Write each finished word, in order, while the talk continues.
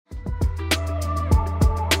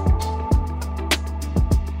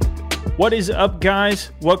What is up,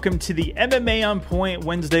 guys? Welcome to the MMA On Point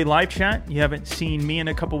Wednesday live chat. You haven't seen me in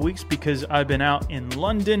a couple weeks because I've been out in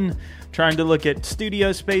London trying to look at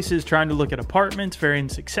studio spaces, trying to look at apartments very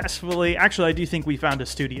unsuccessfully. Actually, I do think we found a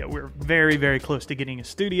studio. We're very, very close to getting a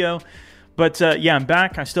studio. But yeah, I'm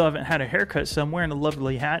back. I still haven't had a haircut, so I'm wearing a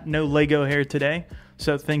lovely hat. No Lego hair today,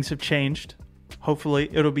 so things have changed. Hopefully,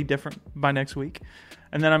 it'll be different by next week.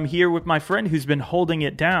 And then I'm here with my friend who's been holding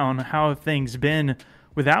it down. How have things been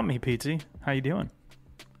without me, Pete? How you doing?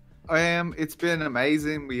 It's been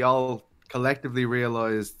amazing. We all collectively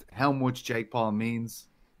realized how much Jake Paul means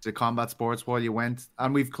to combat sports while you went,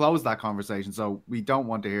 and we've closed that conversation, so we don't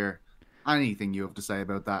want to hear anything you have to say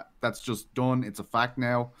about that. That's just done. It's a fact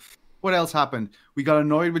now. What else happened? We got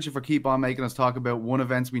annoyed with you for keep on making us talk about one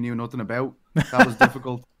events we knew nothing about. That was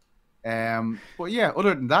difficult. But yeah,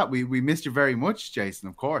 other than that, we missed you very much, Jason,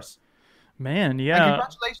 of course. Man, yeah. And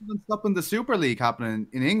congratulations on stopping the Super League happening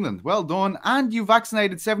in England. Well done. And you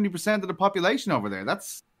vaccinated 70% of the population over there.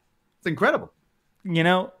 It's incredible. You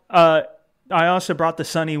know, I also brought the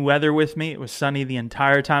sunny weather with me. It was sunny the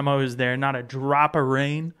entire time I was there. Not a drop of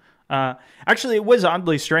rain. Actually, it was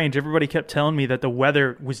oddly strange. Everybody kept telling me that the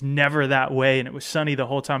weather was never that way and it was sunny the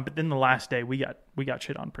whole time. But then the last day, we got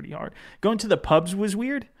shit on pretty hard. Going to the pubs was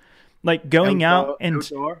weird. Like going out and...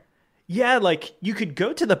 Outdoor? Yeah, like you could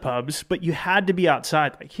go to the pubs, but you had to be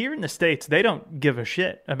outside. Like here in the States, they don't give a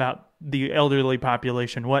shit about the elderly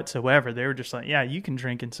population whatsoever. They were just like, yeah, you can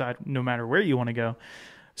drink inside no matter where you want to go.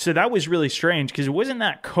 So that was really strange because it wasn't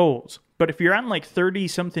that cold. But if you're on like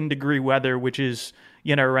 30-something degree weather, which is,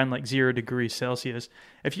 you know, around like 0 degrees Celsius,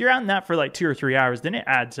 if you're on that for like 2 or 3 hours, then it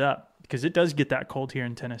adds up because it does get that cold here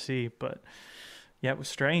in Tennessee. But yeah, it was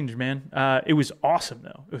strange, man. It was awesome,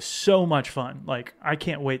 though. It was so much fun. Like, I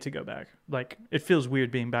can't wait to go back. Like, it feels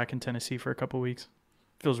weird being back in Tennessee for a couple of weeks.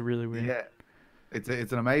 It feels really weird. Yeah, it's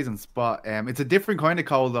an amazing spot. It's a different kind of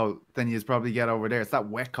cold, though, than you probably get over there. It's that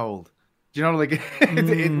wet cold. Do you know, like,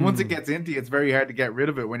 once it gets into you, it's very hard to get rid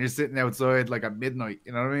of it when you're sitting outside, like, at midnight.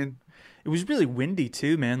 You know what I mean? It was really windy,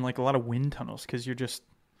 too, man. Like, a lot of wind tunnels because you're just...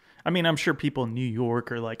 I mean, I'm sure people in New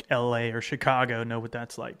York or, like, L.A. or Chicago know what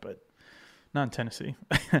that's like, but... not in Tennessee.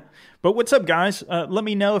 But what's up, guys? Let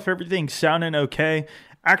me know if everything's sounding okay.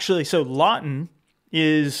 Actually, so Lawton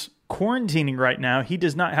is quarantining right now. He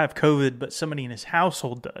does not have COVID, but somebody in his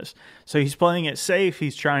household does. So he's playing it safe.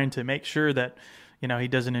 He's trying to make sure that, you know, he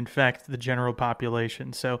doesn't infect the general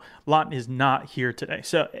population. So Lawton is not here today.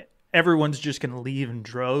 So everyone's just going to leave in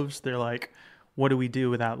droves. They're like, what do we do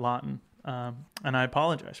without Lawton? And I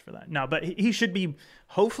apologize for that. No, but he should be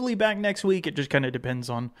hopefully back next week. It just kind of depends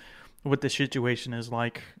on what the situation is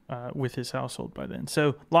like with his household by then.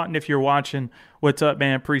 So, Lawton, if you're watching, what's up,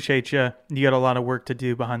 man? Appreciate you. You got a lot of work to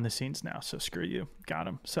do behind the scenes now, so screw you. Got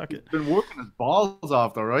him. Suck it. He's been working his balls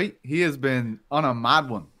off, though, right? He has been on a mad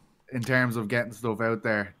one in terms of getting stuff out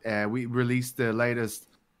there. We released the latest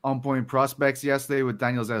On Point prospects yesterday with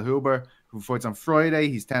Daniel Zellhuber, who fights on Friday.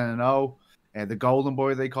 He's 10-0. The Golden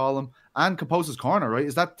Boy, they call him. And Kaposa's Corner, right?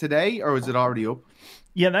 Is that today or is it already up?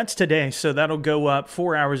 Yeah, that's today. So that'll go up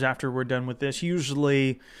 4 hours after we're done with this.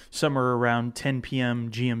 Usually somewhere around 10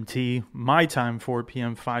 p.m. GMT. My time, 4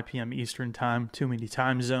 p.m., 5 p.m. Eastern time. Too many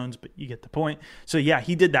time zones, but you get the point. So yeah,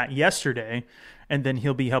 he did that yesterday. And then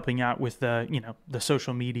he'll be helping out with the, you know, the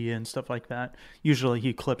social media and stuff like that. Usually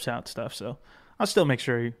he clips out stuff. So I'll still make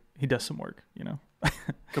sure he does some work, you know.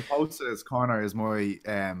 Kaposa's Corner is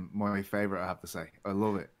my favorite, I have to say. I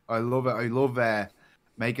love it. I love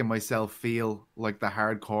making myself feel like the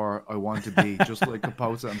hardcore I want to be, just like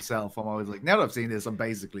Kaposa himself. I'm always like, now that I've seen this, I'm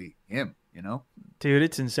basically him, you know? Dude,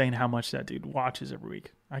 it's insane how much that dude watches every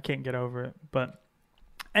week. I can't get over it. But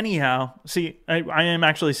anyhow, see, I am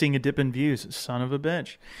actually seeing a dip in views. Son of a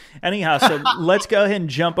bitch. Anyhow, so let's go ahead and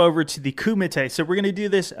jump over to the Kumite. So we're going to do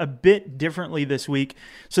this a bit differently this week.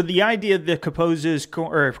 So the idea of the Kaposa's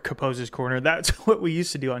Corner, that's what we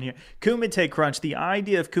used to do on here. Kumite Crunch. The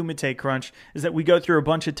idea of Kumite Crunch is that we go through a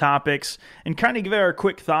bunch of topics and kind of give our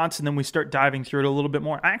quick thoughts, and then we start diving through it a little bit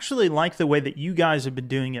more. I actually like the way that you guys have been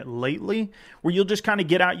doing it lately, where you'll just kind of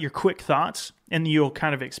get out your quick thoughts and you'll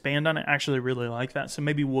kind of expand on it. I actually really like that. So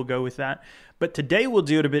maybe we'll go with that. But today we'll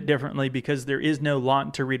do it a bit differently because there is no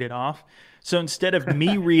Lawton to read it off. So instead of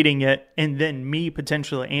me reading it and then me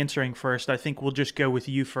potentially answering first, I think we'll just go with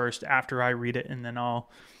you first after I read it, and then I'll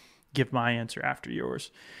give my answer after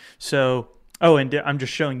yours. So, oh, and I'm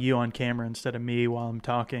just showing you on camera instead of me while I'm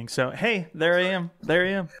talking. So, hey, there I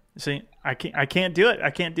am. See, I can't do it.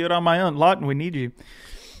 I can't do it on my own. Lawton, we need you.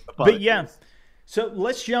 But yeah. So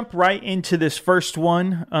let's jump right into this first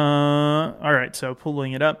one. All right, so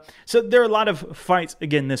pulling it up. So there are a lot of fights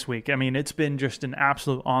again this week. I mean, it's been just an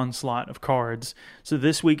absolute onslaught of cards. So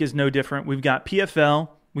this week is no different. We've got PFL,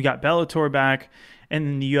 we got Bellator back, and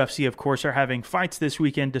then the UFC, of course, are having fights this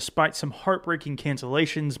weekend despite some heartbreaking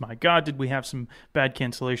cancellations. My God, did we have some bad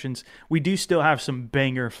cancellations. We do still have some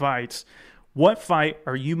banger fights. What fight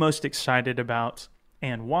are you most excited about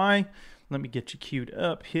and why? Let me get you queued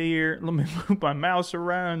up here. Let me move my mouse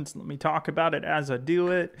around. Let me talk about it as I do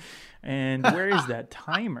it. And where is that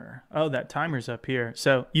timer? Oh, that timer's up here.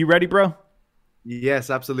 So you ready, bro? Yes,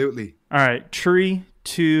 absolutely. All right. 3,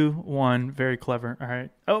 2, 1. Very clever. All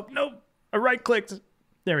right. Oh, no. I right-clicked.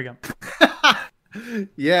 There we go.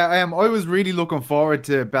 Yeah, I was really looking forward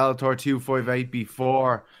to Bellator 258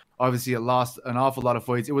 before. Obviously, it lost an awful lot of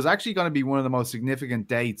fights. It was actually going to be one of the most significant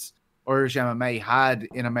dates Irish MMA had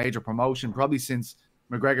in a major promotion, probably since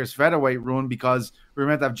McGregor's featherweight run, because we were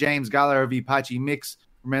meant to have James Gallagher v. Patchy Mix.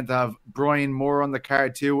 We're meant to have Brian Moore on the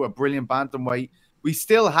card too, a brilliant bantamweight. We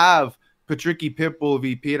still have Patricky Pitbull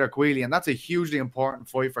v. Peter Queally, and that's a hugely important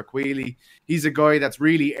fight for Queally. He's a guy that's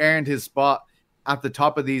really earned his spot at the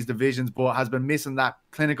top of these divisions, but has been missing that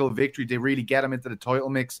clinical victory to really get him into the title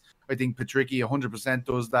mix. I think Patricky 100%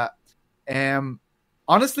 does that.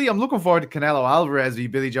 Honestly, I'm looking forward to Canelo Alvarez v.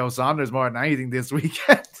 Billy Joe Saunders more than anything this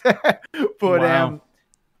weekend. But Wow.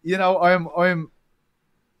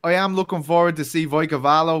 I am looking forward to see Voy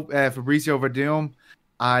Cavallo, Fabricio Verdum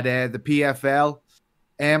at the PFL.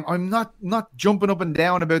 I'm not jumping up and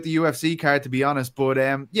down about the UFC card, to be honest, but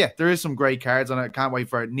yeah, there is some great cards on it. I can't wait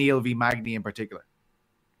for Neil v. Magny in particular.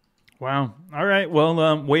 Wow. All right.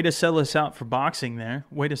 Well, way to sell us out for boxing there.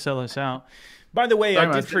 Way to sell us out. By the way,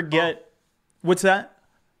 I did forget. What's that?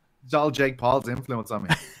 It's all Jake Paul's influence on me.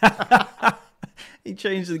 He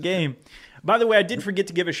changed the game. By the way, I did forget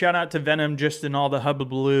to give a shout out to Venom just in all the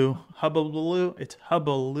hubbaloo. Hubbaloo? It's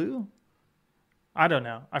hubbaloo? I don't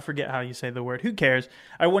know. I forget how you say the word. Who cares?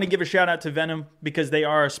 I want to give a shout out to Venom because they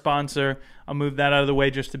are a sponsor. I'll move that out of the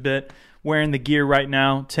way just a bit. Wearing the gear right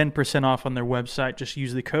now, 10% off on their website. Just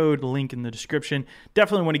use the code, link in the description.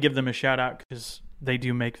 Definitely want to give them a shout out because they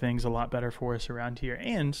do make things a lot better for us around here.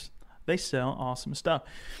 And they sell awesome stuff.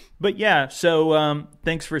 But yeah, so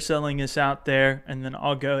thanks for selling us out there. And then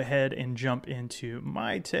I'll go ahead and jump into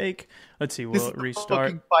my take. Let's see, will it restart?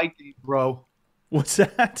 Fucking fight game, bro. What's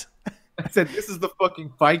that? I said, this is the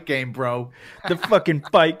fucking fight game, bro. The fucking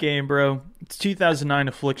fight game, bro. It's 2009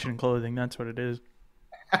 Affliction clothing. That's what it is.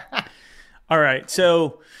 All right,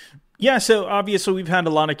 so yeah, so obviously we've had a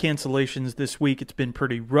lot of cancellations this week. It's been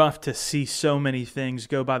pretty rough to see so many things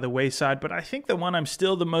go by the wayside, but I think the one I'm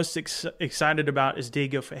still the most excited about is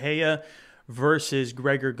Diego Ferreira versus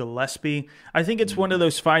Gregor Gillespie. I think it's one of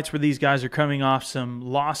those fights where these guys are coming off some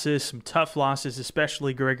losses, some tough losses,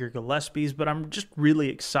 especially Gregor Gillespie's, but I'm just really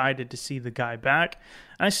excited to see the guy back.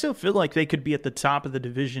 And I still feel like they could be at the top of the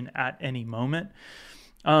division at any moment.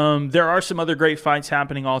 There are some other great fights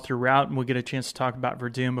happening all throughout, and we'll get a chance to talk about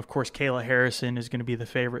Verdum. Of course, Kayla Harrison is going to be the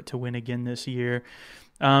favorite to win again this year.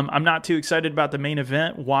 I'm not too excited about the main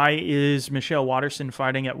event. Why is Michelle Waterson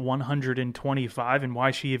fighting at 125, and why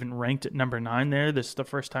is she even ranked at number 9 there? This is the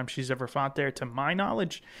first time she's ever fought there, to my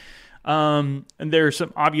knowledge. And there's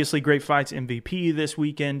some obviously great fights. MVP this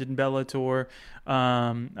weekend in Bellator.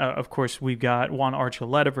 Of course, we've got Juan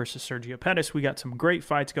Archuleta versus Sergio Pettis. We got some great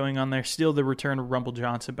fights going on there. Still the return of Rumble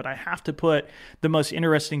Johnson, but I have to put the most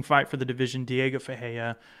interesting fight for the division, Diego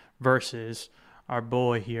Ferreira versus our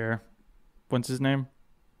boy here. What's his name?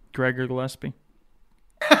 Gregor Gillespie.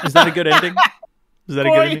 Is that a good ending? Is that a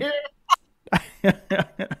good ending?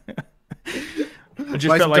 I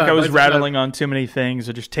just felt like I was rattling on too many things.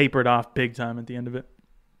 I just tapered off big time at the end of it.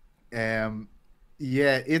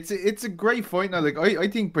 Yeah, it's a great fight now. Like I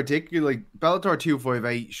think particularly like Bellator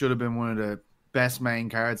 258 should have been one of the best main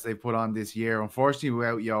cards they put on this year. Unfortunately,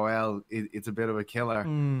 without Yoel, it's a bit of a killer.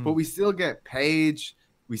 But we still get Paige.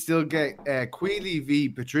 We still get Queally v.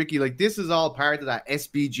 Patricky. Like, this is all part of that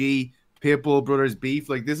SBG Pitbull Brothers beef.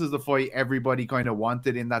 Like, this is the fight everybody kind of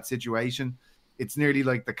wanted in that situation. It's nearly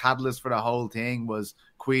like the catalyst for the whole thing was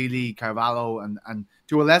Queally, Carvalho, and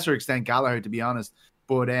to a lesser extent Gallagher, to be honest.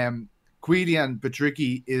 But Queally and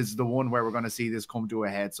Patricky is the one where we're going to see this come to a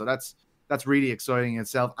head. So that's really exciting in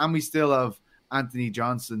itself. And we still have Anthony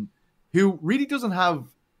Johnson, who really doesn't have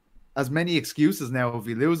as many excuses now if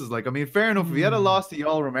he loses. Like, I mean, fair enough. If he had a loss to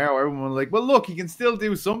Yoel Romero, everyone was like, well, look, he can still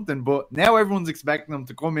do something. But now everyone's expecting him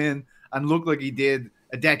to come in and look like he did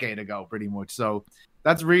a decade ago, pretty much. So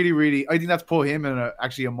that's really, really, I think that's put him in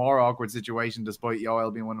actually a more awkward situation, despite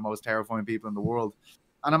Yoel being one of the most terrifying people in the world.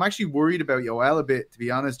 And I'm actually worried about Yoel a bit, to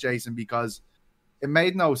be honest, Jason, because it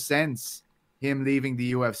made no sense him leaving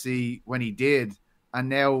the UFC when he did, and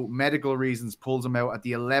now medical reasons pulls him out at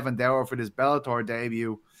the 11th hour for this Bellator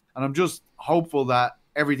debut. And I'm just hopeful that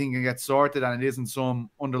everything can get sorted and it isn't some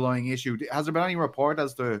underlying issue. Has there been any report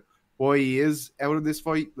as to why he is out of this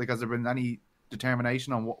fight? Like, has there been any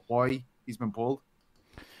determination on why he's been pulled?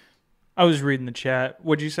 I was reading the chat.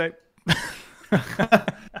 What'd you say?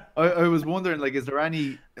 I was wondering, like,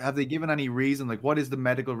 have they given any reason? Like, what is the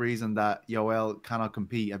medical reason that Yoel cannot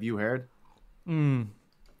compete? Have you heard? No,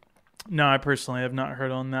 I personally have not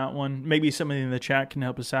heard on that one. Maybe somebody in the chat can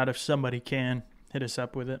help us out. If somebody can, hit us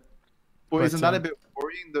up with it. But isn't that a bit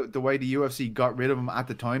worrying, the way the UFC got rid of him at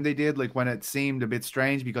the time they did? Like, when it seemed a bit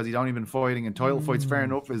strange because he'd only been fighting in title fights. Fair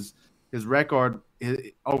enough, his record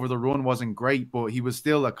over the run wasn't great, but he was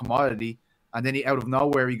still a commodity. And then out of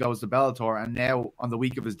nowhere, he goes to Bellator. And now, on the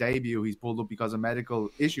week of his debut, he's pulled up because of medical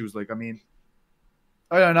issues. Like, I mean,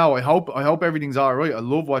 I don't know. I hope everything's all right. I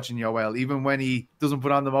love watching Yoel. Even when he doesn't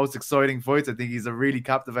put on the most exciting fights, I think he's a really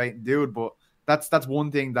captivating dude. But that's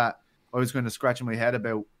one thing that I was going to scratch my head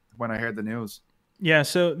about when I heard the news. Yeah,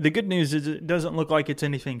 so the good news is it doesn't look like it's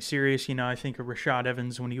anything serious. You know, I think of Rashad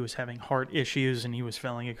Evans when he was having heart issues and he was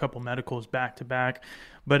failing a couple medicals back to back.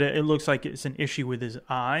 But it looks like it's an issue with his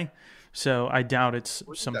eye. So I doubt it's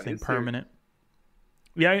something permanent.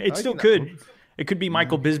 Yeah, it still could. It could be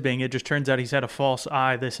Michael Bisping. It just turns out he's had a false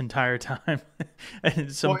eye this entire time.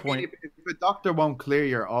 At some point, if a doctor won't clear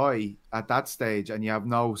your eye at that stage and you have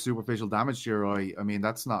no superficial damage to your eye, I mean,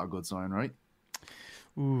 that's not a good sign, right?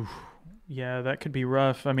 Ooh, yeah, that could be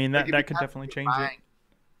rough. I mean, that could definitely change it.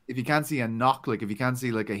 If you can't see a knock, like if you can't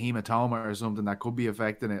see like a hematoma or something that could be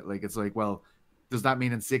affecting it, like it's like, well, does that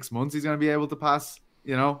mean in 6 months he's going to be able to pass?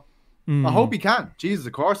 You know, I hope he can. Jesus,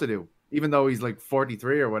 of course I do. Even though he's like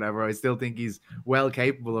 43 or whatever, I still think he's well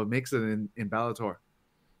capable of mixing in Bellator.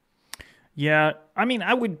 Yeah, I mean,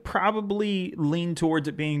 I would probably lean towards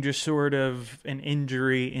it being just sort of an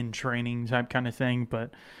injury in training type kind of thing,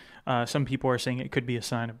 but some people are saying it could be a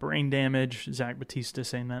sign of brain damage. Zach Batista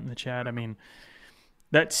saying that in the chat. I mean,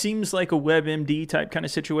 that seems like a WebMD type kind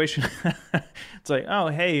of situation. It's like, oh,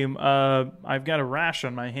 hey, I've got a rash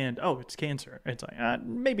on my hand. Oh, it's cancer. It's like,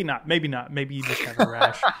 maybe not. Maybe not. Maybe you just have a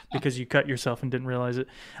rash because you cut yourself and didn't realize it.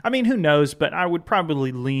 I mean, who knows? But I would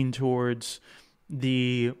probably lean towards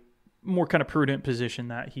the more kind of prudent position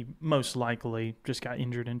that he most likely just got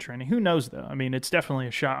injured in training. Who knows, though? I mean, it's definitely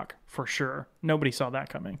a shock for sure. Nobody saw that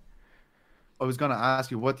coming. I was going to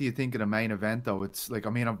ask you, what do you think of the main event, though? It's like,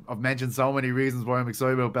 I mean, I've mentioned so many reasons why I'm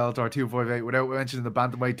excited about Bellator 258 without mentioning the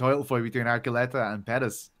bantamweight title fight between Archuleta and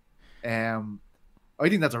Pettis. I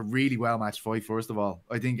think that's a really well-matched fight, first of all.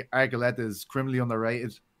 I think Archuleta is criminally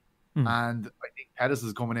underrated. And I think Pettis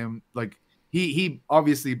is coming in, like, he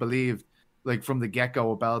obviously believed, like, from the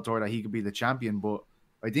get-go of Bellator that he could be the champion, but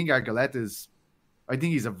I think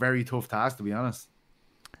he's a very tough task, to be honest.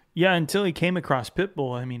 Yeah, until he came across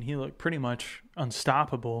Pitbull, I mean, he looked pretty much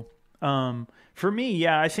unstoppable. For me,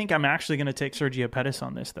 yeah, I think I'm actually going to take Sergio Pettis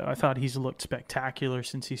on this, though. I thought he's looked spectacular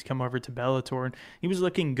since he's come over to Bellator. And he was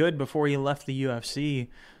looking good before he left the UFC.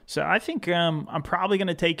 So I think I'm probably going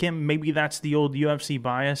to take him. Maybe that's the old UFC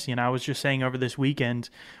bias. You know, I was just saying over this weekend,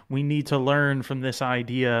 we need to learn from this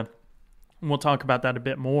idea. And we'll talk about that a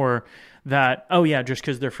bit more, that, oh yeah, just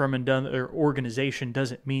because they're from another organization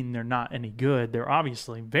doesn't mean they're not any good. They're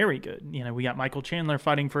obviously very good. You know, we got Michael Chandler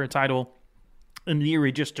fighting for a title, and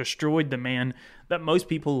Yuri just destroyed the man that most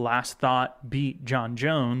people last thought beat John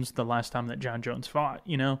Jones the last time that John Jones fought,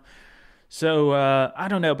 you know? So, I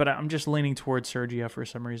don't know, but I'm just leaning towards Sergio for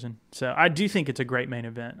some reason. So I do think it's a great main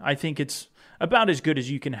event. I think it's about as good as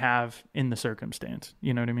you can have in the circumstance.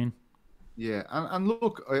 You know what I mean? Yeah, and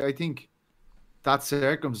look, I think that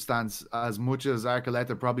circumstance, as much as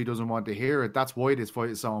Archuleta probably doesn't want to hear it, that's why this fight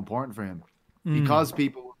is so important for him. Because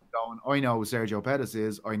people going, I know who Sergio Pettis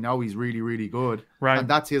is, I know he's really, really good. Right. And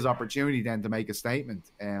that's his opportunity then to make a statement.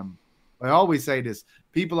 I always say this,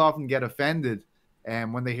 people often get offended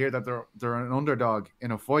when they hear that they're an underdog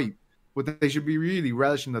in a fight, but they should be really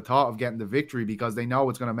relishing the thought of getting the victory because they know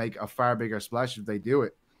it's going to make a far bigger splash if they do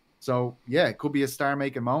it. So, yeah, it could be a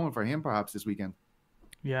star-making moment for him perhaps this weekend.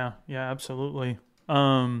 Yeah, absolutely.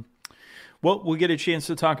 Well, we'll get a chance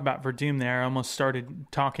to talk about Verdum there. I almost started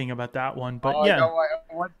talking about that one, but yeah. No,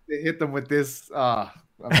 I wanted to hit them with this.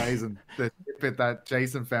 Amazing. The tidbit that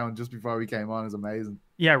Jason found just before we came on is amazing.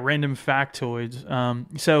 Yeah, random factoids.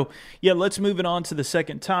 So, let's move it on to the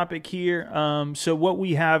second topic here. So what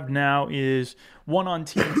we have now is one on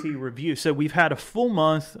TNT review. So we've had a full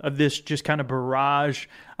month of this just kind of barrage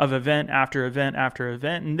of event after event after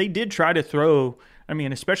event, and they did try to throw I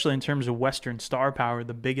mean, especially in terms of Western star power,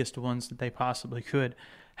 the biggest ones that they possibly could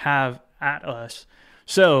have at us.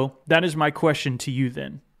 So that is my question to you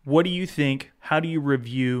then. What do you think? How do you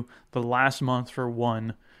review the last month for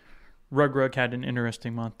one? Rug had an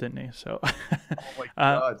interesting month, didn't he? So, Oh my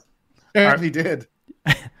God. Certainly did.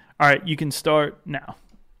 All right, you can start now.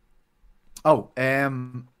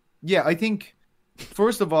 Yeah, I think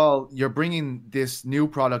first of all, you're bringing this new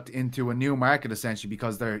product into a new market essentially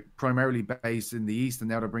because they're primarily based in the East and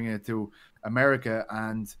now they're bringing it to America.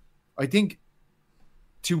 And I think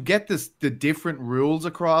to get the different rules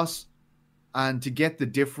across and to get the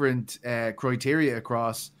different criteria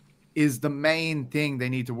across is the main thing they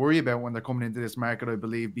need to worry about when they're coming into this market, I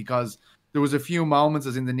believe, because there was a few moments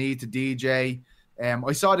as in the need to DJ.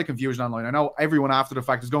 I saw the confusion online. I know everyone after the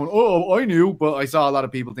fact is going, oh, I knew, but I saw a lot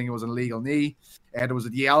of people think it was an illegal knee. There was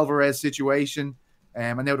the Alvarez situation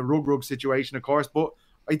and now the Rug situation, of course. But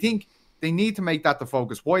I think they need to make that the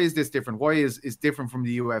focus. Why is this different? Why is different from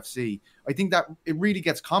the UFC? I think that it really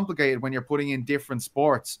gets complicated when you're putting in different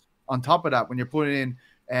sports. On top of that, when you're putting in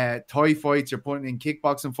Thai fights, you're putting in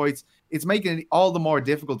kickboxing fights, it's making it all the more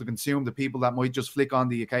difficult to consume the people that might just flick on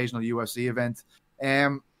the occasional UFC event.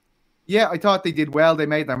 Yeah, I thought they did well. They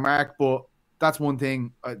made their mark, but that's one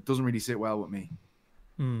thing that doesn't really sit well with me.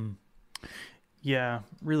 Yeah,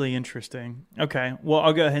 really interesting. Okay, well,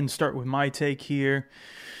 I'll go ahead and start with my take here.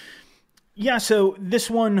 Yeah, so this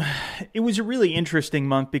one, it was a really interesting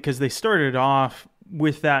month because they started off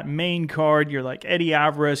with that main card. You're like Eddie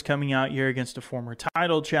Alvarez coming out here against a former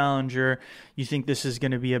title challenger. You think this is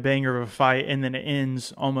going to be a banger of a fight, and then it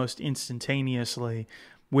ends almost instantaneously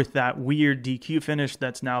with that weird DQ finish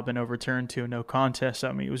that's now been overturned to a no contest.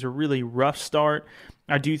 I mean, it was a really rough start.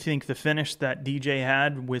 I do think the finish that DJ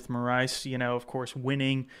had with Moraes, of course,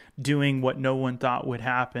 winning, doing what no one thought would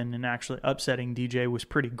happen, and actually upsetting DJ was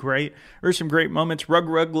pretty great. There's some great moments. Rug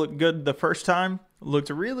looked good the first time, looked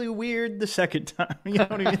really weird the second time. You know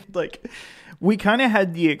what I mean? Like, we kind of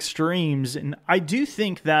had the extremes, and I do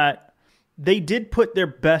think that they did put their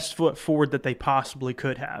best foot forward that they possibly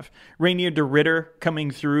could have. Rainier de Ritter coming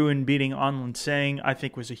through and beating Onlin Sang, I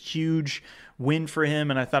think, was a huge win for him,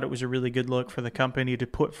 and I thought it was a really good look for the company to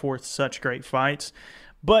put forth such great fights.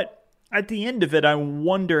 But at the end of it, I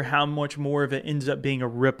wonder how much more of it ends up being a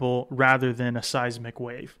ripple rather than a seismic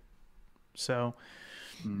wave. So,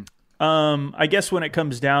 I guess when it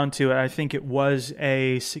comes down to it, I think it was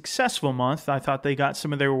a successful month. I thought they got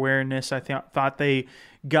some of their awareness. I thought they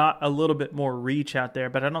got a little bit more reach out there,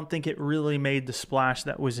 but I don't think it really made the splash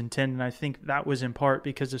that was intended. I think that was in part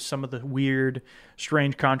because of some of the weird,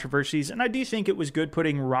 strange controversies. And I do think it was good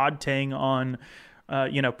putting Rod Tang on,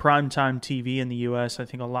 primetime TV in the U.S. I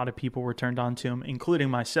think a lot of people were turned on to him,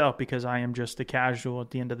 including myself, because I am just a casual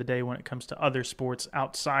at the end of the day when it comes to other sports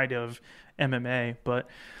outside of MMA. But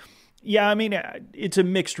yeah, I mean, it's a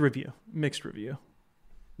mixed review.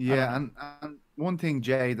 Yeah, and one thing,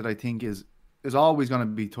 Jay, that I think is always going to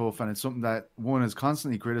be tough, and it's something that one is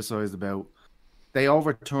constantly criticized about. They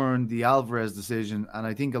overturned the Alvarez decision, and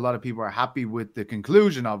I think a lot of people are happy with the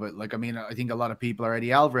conclusion of it. Like, I mean, I think a lot of people are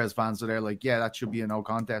Eddie Alvarez fans, so they're like, yeah, that should be a no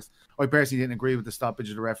contest. I personally didn't agree with the stoppage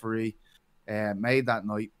of the referee made that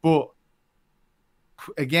night. But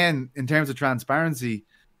again, in terms of transparency,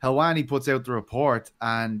 Helwani puts out the report,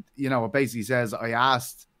 and, it basically says, I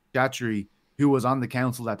asked Chatri who was on the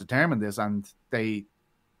council that determined this, and they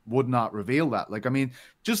would not reveal that. Like, I mean,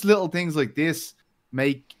 just little things like this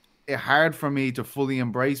make it hard for me to fully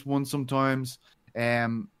embrace one sometimes.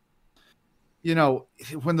 When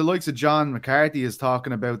the likes of John McCarthy is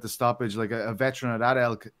talking about the stoppage, like a veteran of that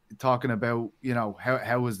ilk, talking about,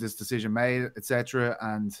 how was this decision made, etc.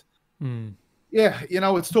 And yeah,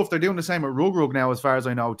 it's tough. They're doing the same at Rug now, as far as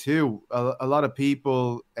I know, too. A lot of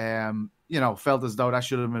people, felt as though that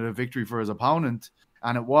should have been a victory for his opponent,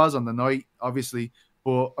 and it was on the night, obviously.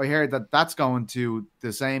 But I heard that that's going to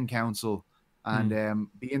the same council, and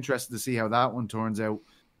be interested to see how that one turns out.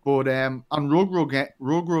 But on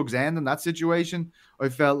Rug's end in that situation, I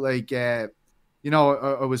felt like, I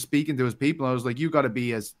was speaking to his people, and I was like, you got to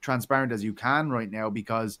be as transparent as you can right now,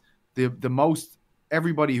 because the most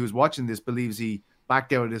everybody who's watching this believes he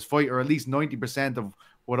backed out of this fight, or at least 90% of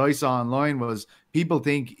what I saw online was people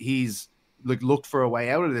think he's looked for a way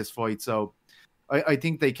out of this fight. So I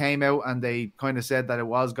think they came out and they kind of said that it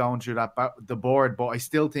was going through the board, but I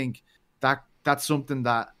still think that that's something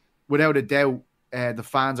that, without a doubt, the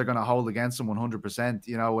fans are going to hold against them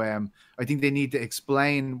 100%. I think they need to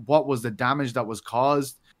explain what was the damage that was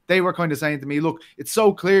caused. They were kind of saying to me, look, it's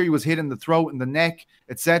so clear he was hit in the throat and the neck,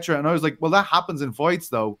 etc. And I was like, well, that happens in fights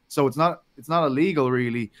though, so it's not illegal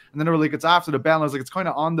really. And then they were like, it's after the bell, and I was like, it's kind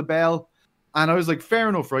of on the bell. And I was like, fair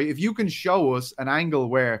enough, right? If you can show us an angle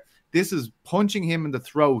where this is punching him in the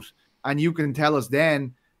throat, and you can tell us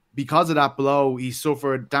then, because of that blow, he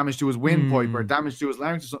suffered damage to his windpipe or damage to his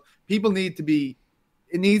larynx. People need to be,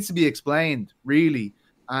 it needs to be explained, really.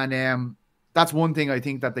 And that's one thing I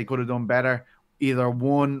think that they could have done better. Either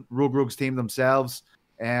one, Rug's team themselves,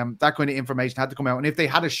 that kind of information had to come out. And if they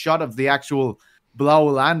had a shot of the actual blow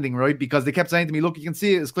landing, right? Because they kept saying to me, look, you can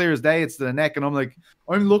see it as clear as day, it's to the neck. And I'm like,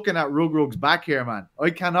 I'm looking at Rug's back here, man. I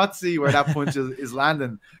cannot see where that punch is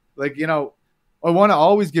landing. Like, you know, I want to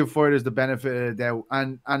always give fighters the benefit of the doubt.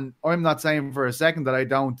 And I'm not saying for a second that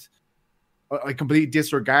I completely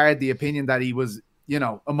disregard the opinion that he was, you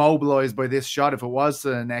know, immobilized by this shot if it was to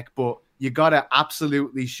the neck. But you got to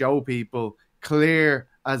absolutely show people clear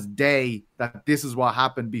as day that this is what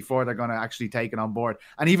happened before they're going to actually take it on board.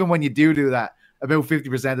 And even when you do that, about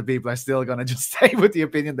 50% of people are still going to just stay with the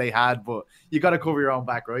opinion they had. But you got to cover your own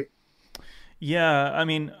back, right? Yeah, I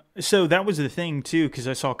mean, so that was the thing too, because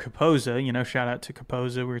I saw Capoza, you know, shout out to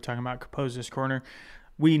Capoza. We were talking about Capoza's corner.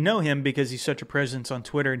 We know him because he's such a presence on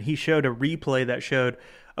Twitter, and he showed a replay that showed,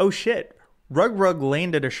 oh shit, Rug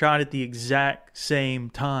landed a shot at the exact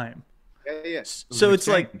same time. Yeah. So it's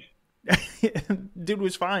like, dude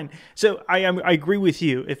was fine. So I agree with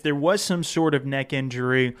you. If there was some sort of neck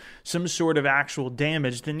injury, some sort of actual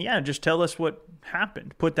damage, then yeah, just tell us what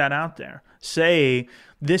happened. Put that out there. Say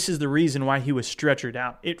this is the reason why he was stretchered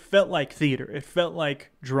out. It felt like theater. It felt like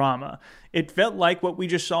drama. It felt like what we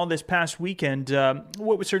just saw this past weekend.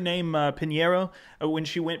 What was her name? Pinheiro. When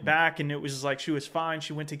she went back and it was like she was fine.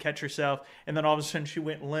 She went to catch herself, and then all of a sudden she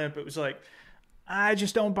went limp. It was like, I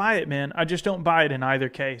just don't buy it, man. I just don't buy it in either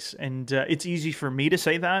case. And it's easy for me to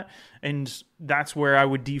say that. And that's where I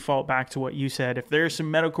would default back to what you said. If there are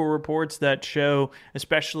some medical reports that show,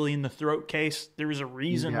 especially in the throat case, there was a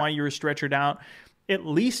reason why you were stretchered out, at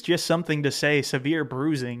least just something to say, severe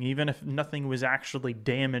bruising, even if nothing was actually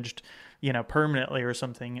damaged, you know, permanently or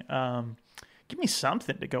something. Give me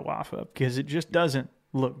something to go off of, because it just doesn't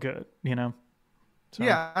look good, you know? So.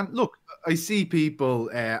 Yeah, and look, I see people,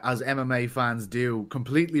 as MMA fans do,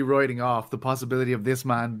 completely writing off the possibility of this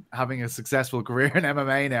man having a successful career in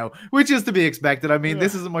MMA now, which is to be expected. I mean,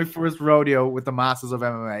 This isn't my first rodeo with the masses of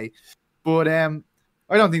MMA, but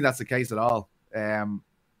I don't think that's the case at all.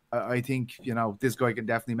 I think, you know, this guy can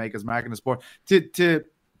definitely make his mark in the sport. To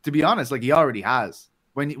be honest, like he already has.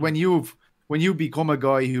 When you become a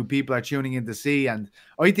guy who people are tuning in to see, and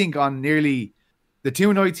I think on nearly the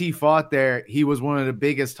two nights he fought there, he was one of the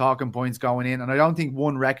biggest talking points going in. And I don't think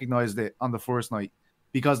one recognized it on the first night,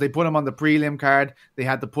 because they put him on the prelim card. They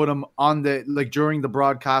had to put him on during the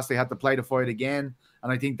broadcast, they had to play the fight again.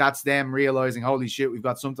 And I think that's them realizing, holy shit, we've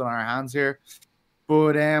got something on our hands here.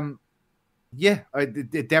 But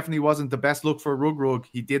it definitely wasn't the best look for Rug.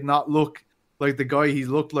 He did not look like the guy he's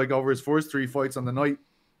looked like over his first three fights on the night.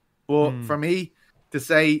 But for me, to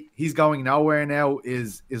say he's going nowhere now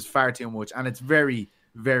is far too much. And it's very,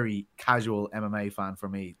 very casual MMA fan for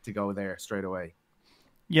me to go there straight away.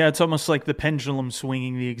 Yeah, it's almost like the pendulum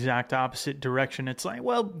swinging the exact opposite direction. It's like,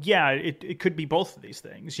 well, yeah, it could be both of these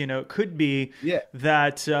things. You know, it could be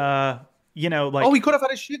that, you know, like... Oh, he could have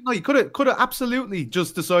had a shit night. He could have absolutely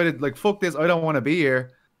just decided, like, fuck this, I don't want to be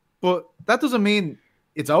here. But that doesn't mean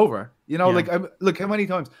it's over. You know, look how many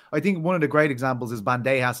times. I think one of the great examples is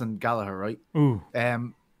Bandejas and Gallagher, right? Ooh.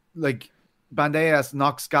 Like Bandejas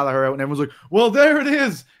knocks Gallagher out, and everyone's like, "Well, there it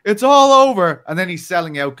is, it's all over." And then he's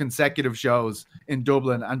selling out consecutive shows in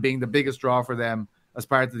Dublin and being the biggest draw for them as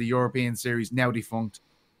part of the European series, now defunct.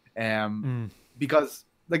 Because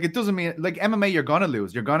like it doesn't mean like MMA, you're gonna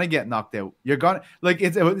lose, you're gonna get knocked out, you're gonna like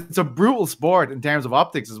it's a brutal sport in terms of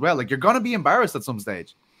optics as well. Like you're gonna be embarrassed at some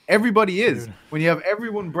stage. Everybody is. Dude. When you have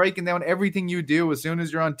everyone breaking down everything you do as soon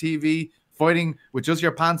as you're on TV fighting with just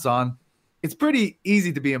your pants on, it's pretty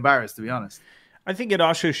easy to be embarrassed, to be honest. I think it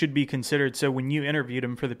also should be considered. So when you interviewed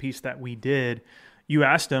him for the piece that we did, you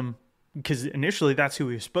asked him, because initially that's who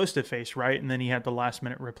he was supposed to face, right? And then he had the last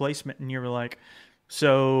minute replacement, and you were like,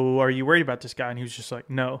 so are you worried about this guy? And he was just like,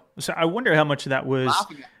 no. So I wonder how much of that was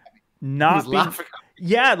not being,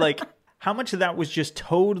 yeah, like how much of that was just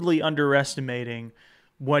totally underestimating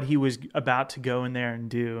what he was about to go in there and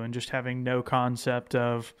do, and just having no concept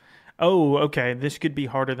of, oh, okay, this could be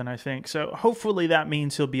harder than I think. So hopefully that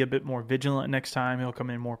means he'll be a bit more vigilant next time. He'll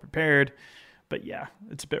come in more prepared. But yeah,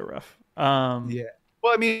 it's a bit rough. Yeah.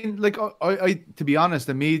 Well, I mean, like, I to be honest,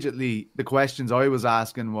 immediately the questions I was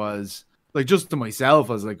asking was like just to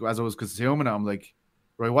myself as I was consuming it, I'm like,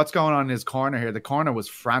 right, what's going on in his corner here? The corner was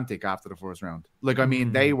frantic after the first round. Like, I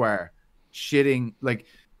mean, they were shitting. Like,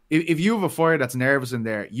 if you have a fighter that's nervous in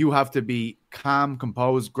there, you have to be calm,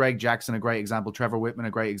 composed. Greg Jackson, a great example. Trevor Whitman,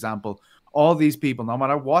 a great example. All these people, no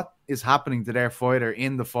matter what is happening to their fighter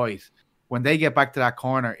in the fight, when they get back to that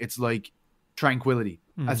corner, it's like tranquility.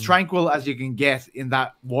 As tranquil as you can get in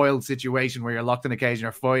that wild situation where you're locked in a cage and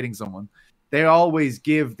you're fighting someone. They always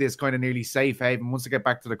give this kind of nearly safe haven. Once they get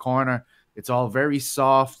back to the corner, it's all very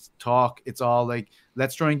soft talk. It's all like,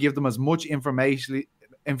 let's try and give them as much information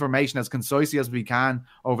as concisely as we can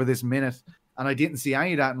over this minute. And I didn't see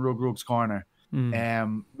any of that in Rugruck's corner.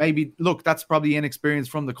 Maybe, look, that's probably inexperience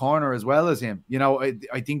from the corner as well as him. You know,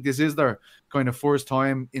 I think this is their kind of first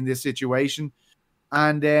time in this situation.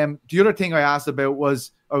 And the other thing I asked about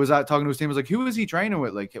was, I was talking to his team, I was like, who is he training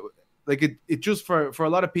with? Like it just, for a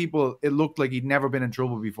lot of people, it looked like he'd never been in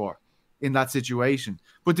trouble before in that situation.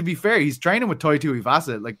 But to be fair, he's training with Tai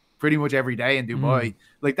Tuivasa like pretty much every day in Dubai.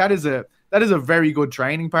 Like that is a very good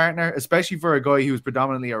training partner, especially for a guy who's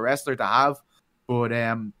predominantly a wrestler to have. But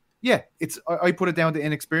yeah, I put it down to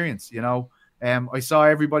inexperience. You know, I saw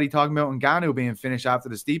everybody talking about Ngannou being finished after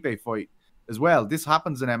the Stipe fight as well. This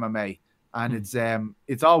happens in MMA, and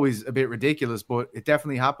it's always a bit ridiculous, but it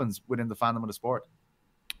definitely happens within the fandom of the sport.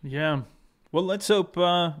 Yeah. Well, let's hope,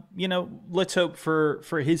 let's hope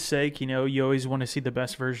for his sake. You know, you always want to see the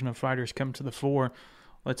best version of fighters come to the fore.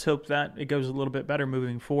 Let's hope that it goes a little bit better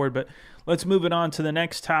moving forward. But let's move it on to the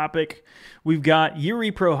next topic. We've got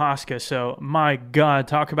Jiri Prochazka. So, my God,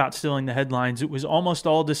 talk about stealing the headlines. It was almost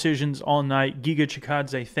all decisions all night. Giga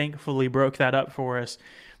Chikadze thankfully broke that up for us.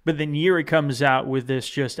 But then Jiri comes out with this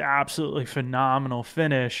just absolutely phenomenal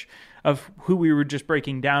finish of who we were just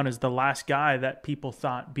breaking down as the last guy that people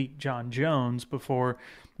thought beat John Jones before,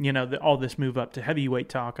 you know, all this move up to heavyweight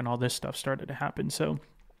talk and all this stuff started to happen. So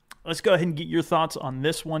let's go ahead and get your thoughts on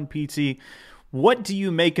this one, PT. What do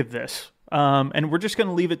you make of this? And we're just going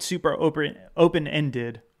to leave it super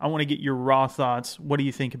open-ended. I want to get your raw thoughts. What do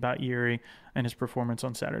you think about Jiri and his performance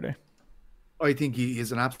on Saturday? I think he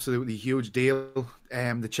is an absolutely huge deal.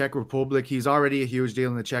 The Czech Republic, he's already a huge deal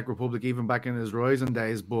in the Czech Republic, even back in his Ryzen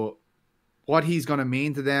days. But what he's going to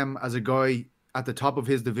mean to them as a guy at the top of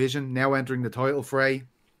his division, now entering the title fray,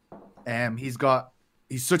 he's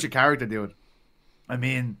such a character, dude. I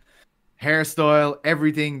mean, hairstyle,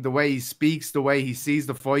 everything, the way he speaks, the way he sees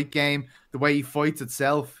the fight game, the way he fights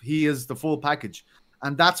itself, he is the full package.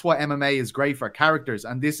 And that's what MMA is great for, characters.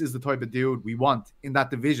 And this is the type of dude we want in that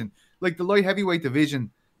division. Like, the light heavyweight division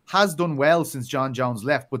has done well since John Jones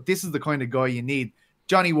left, but this is the kind of guy you need.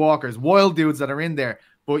 Johnny Walker's, wild dudes that are in there,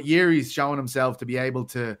 but Jiri's showing himself to be able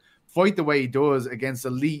to fight the way he does against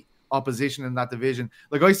elite opposition in that division.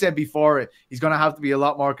 Like I said before, he's going to have to be a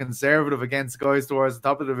lot more conservative against guys towards the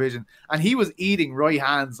top of the division. And he was eating right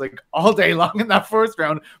hands like all day long in that first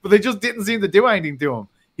round, but they just didn't seem to do anything to him.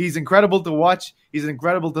 He's incredible to watch. He's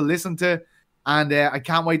incredible to listen to. And I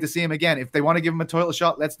can't wait to see him again. If they want to give him a title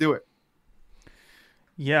shot, let's do it.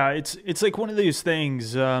 Yeah, it's like one of those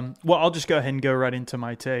things. Well, I'll just go ahead and go right into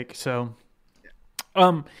my take. So,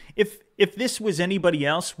 if this was anybody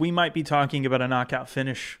else, we might be talking about a knockout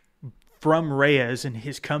finish from Reyes and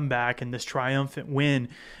his comeback and this triumphant win,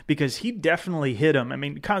 because he definitely hit him. I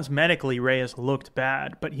mean, cosmetically, Reyes looked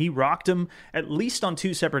bad, but he rocked him at least on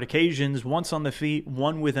two separate occasions, once on the feet,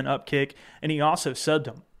 one with an up kick, and he also subbed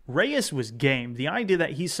him. Reyes was game. The idea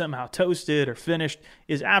that he's somehow toasted or finished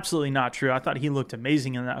is absolutely not true. I thought he looked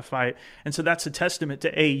amazing in that fight. And so that's a testament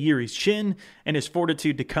to Jiri's chin and his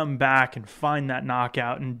fortitude to come back and find that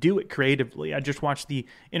knockout and do it creatively. I just watched the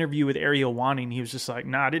interview with Ariel Wani, and he was just like,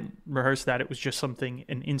 nah, I didn't rehearse that. It was just something,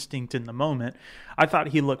 an instinct in the moment. I thought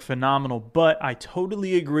he looked phenomenal, but I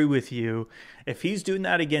totally agree with you. If he's doing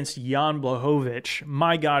that against Jan Blachowicz,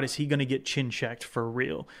 my God, is he going to get chin checked for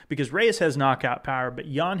real? Because Reyes has knockout power,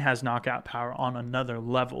 but Jan has knockout power on another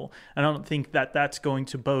level. And I don't think that that's going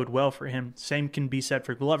to bode well for him. Same can be said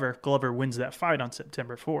for Glover if Glover wins that fight on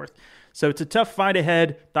September 4th. So it's a tough fight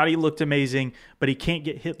ahead. Thought he looked amazing, but he can't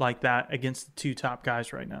get hit like that against the two top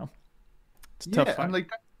guys right now. It's a tough fight. And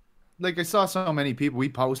like I saw so many people, we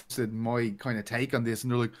posted my kind of take on this,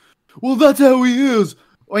 and they're like, well, that's how he is.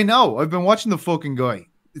 I know. I've been watching the fucking guy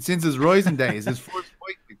since his Ryzen days, his first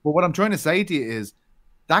fight. But what I'm trying to say to you is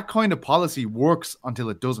that kind of policy works until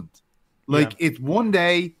it doesn't. Like, it's one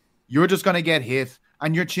day you're just going to get hit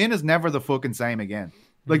and your chin is never the fucking same again.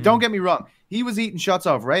 Like, don't get me wrong. He was eating shots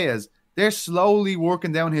off Reyes. They're slowly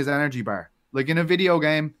working down his energy bar. Like, in a video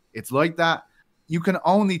game, it's like that. You can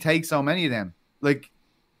only take so many of them. Like,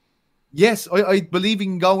 yes, I believe he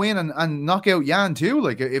can go in and knock out Jan too.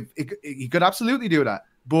 Like, he could absolutely do that.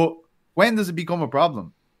 But when does it become a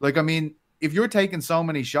problem? Like, I mean, if you're taking so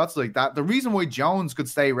many shots like that, the reason why Jones could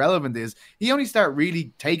stay relevant is he only started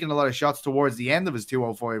really taking a lot of shots towards the end of his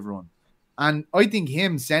 205 run. And I think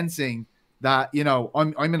him sensing that,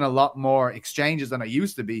 I'm in a lot more exchanges than I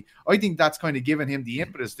used to be, I think that's kind of given him the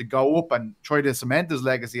impetus to go up and try to cement his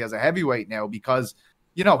legacy as a heavyweight now because,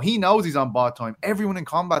 he knows he's on bot time. Everyone in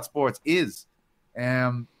combat sports is.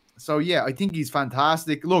 So, yeah, I think he's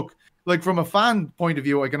fantastic. Look, like from a fan point of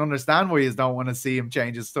view, I can understand why you don't want to see him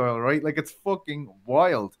change his style, right? Like it's fucking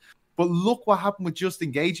wild. But look what happened with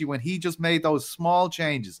Justin Gaethje when he just made those small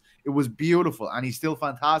changes. It was beautiful, and he's still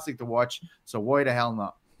fantastic to watch. So why the hell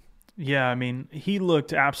not? Yeah, I mean, he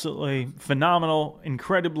looked absolutely phenomenal,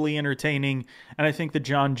 incredibly entertaining, and I think the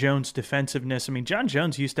John Jones defensiveness, I mean, John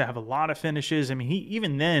Jones used to have a lot of finishes. I mean, he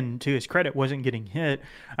even then, to his credit, wasn't getting hit.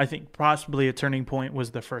 I think possibly a turning point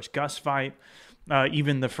was the first Gus fight.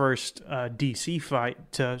 Even the first DC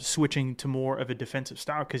fight to switching to more of a defensive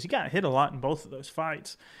style because he got hit a lot in both of those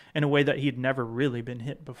fights in a way that he had never really been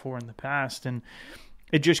hit before in the past. And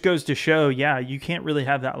it just goes to show, yeah, you can't really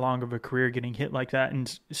have that long of a career getting hit like that.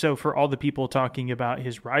 And so for all the people talking about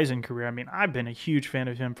his rising career, I mean, I've been a huge fan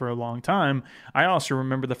of him for a long time. I also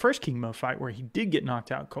remember the first King Mo fight where he did get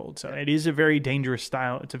knocked out cold. So it is a very dangerous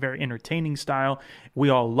style. It's a very entertaining style. We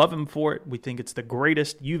all love him for it. We think it's the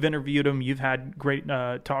greatest. You've interviewed him. You've had great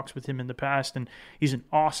talks with him in the past, and he's an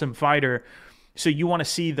awesome fighter. So you want to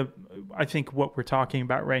see I think what we're talking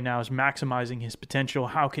about right now is maximizing his potential.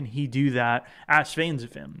 How can he do that as fans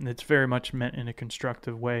of him? And it's very much meant in a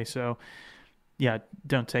constructive way. So yeah,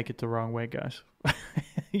 don't take it the wrong way, guys.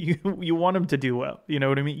 You want him to do well. You know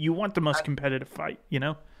what I mean? You want the most competitive fight,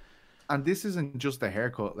 And this isn't just a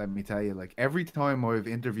haircut, let me tell you. Like every time I've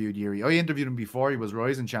interviewed Yuri, I interviewed him before he was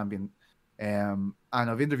Rising champion. And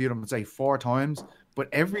I've interviewed him, say 4 times, but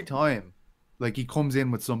every time, like he comes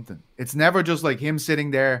in with something. It's never just like him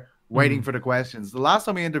sitting there waiting for the questions. The last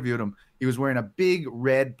time I interviewed him, he was wearing a big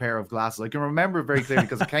red pair of glasses. I can remember it very clearly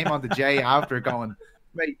because I came on to Jay after going,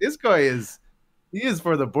 mate, this guy he is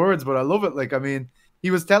for the birds, but I love it. Like, I mean,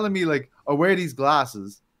 he was telling me like, I wear these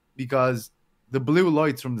glasses because the blue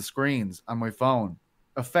lights from the screens on my phone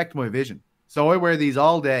affect my vision. So I wear these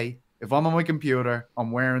all day. If I'm on my computer,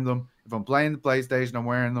 I'm wearing them. If I'm playing the PlayStation, I'm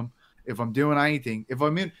wearing them. If I'm doing anything, if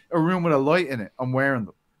I'm in a room with a light in it, I'm wearing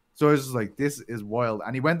them. So I was just like, this is wild.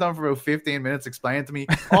 And he went on for about 15 minutes explaining to me.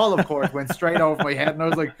 All, of course, went straight over my head. And I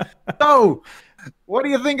was like, so, what do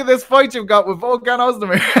you think of this fight you've got with Volkan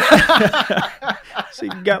Ozdemir? So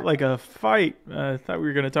you got like a fight. I thought we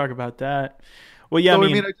were going to talk about that. Well, yeah, so, I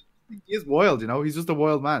mean, I just think he is wild, He's just a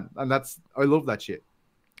wild man. And I love that shit.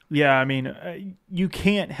 Yeah, I mean, you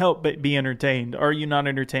can't help but be entertained. Are you not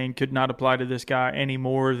entertained could not apply to this guy any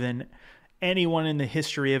more than anyone in the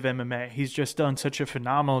history of MMA. He's just done such a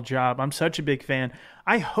phenomenal job. I'm such a big fan.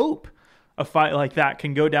 I hope a fight like that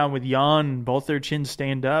can go down with Jan and both their chins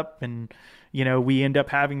stand up and, we end up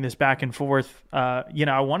having this back and forth. I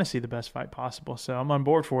want to see the best fight possible, so I'm on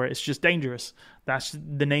board for it. It's just dangerous. That's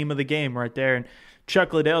the name of the game right there. And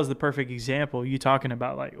Chuck Liddell is the perfect example. You talking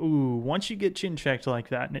about like, once you get chin checked like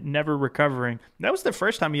that and it never recovering. That was the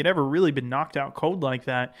first time he'd ever really been knocked out cold like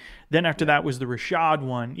that. Then after that was the Rashad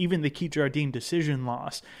one, even the Keith Jardine decision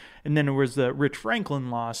loss. And then it was the Rich Franklin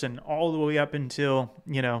loss and all the way up until,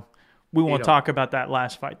 we won't talk about that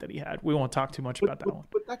last fight that he had. We won't talk too much about that one.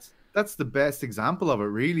 But that's the best example of it,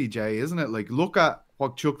 really, Jay, isn't it? Like, look at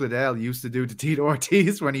what Chuck Liddell used to do to Tito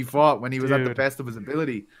Ortiz when he fought, when he was at the best of his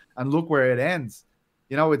ability. And look where it ends.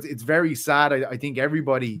 It's very sad. I think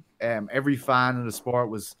everybody, every fan of the sport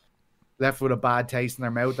was left with a bad taste in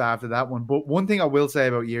their mouth after that one. But one thing I will say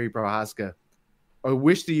about Jiri Prochazka, I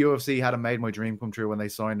wish the UFC had made my dream come true when they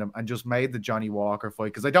signed him and just made the Johnny Walker fight,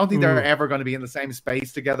 because I don't think they're ever going to be in the same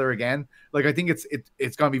space together again. Like, I think it's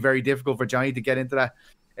going to be very difficult for Johnny to get into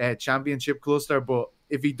that championship cluster. But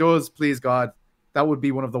if he does, please God, that would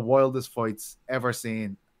be one of the wildest fights ever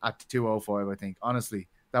seen at 205, I think. Honestly,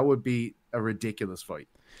 that would be a ridiculous fight.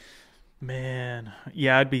 Man,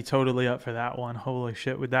 yeah, I'd be totally up for that one. Holy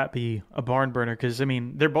shit, would that be a barn burner? Because, I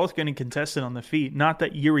mean, they're both getting contested on the feet. Not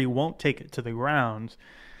that Yuri won't take it to the ground,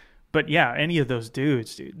 but yeah, any of those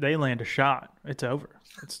dudes, dude, they land a shot, it's over.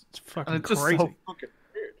 It's fucking and it's crazy. Just so fucking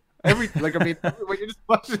weird. When you're just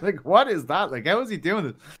watching, like, what is that? Like, how is he doing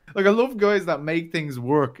this? Like, I love guys that make things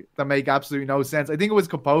work, that make absolutely no sense. I think it was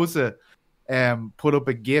Kaposa put up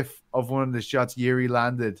a GIF of one of the shots Yuri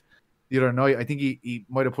landed the other night. I think he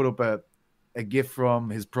might have put up a GIF from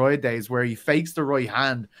his Pride days where he fakes the right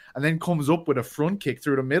hand and then comes up with a front kick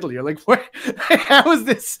through the middle. You're like, what? How is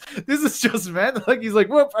this? This is just meant. Like, he's like,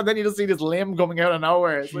 whoop, and then you just see this limb coming out of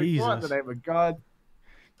nowhere. It's like, what in the name of God?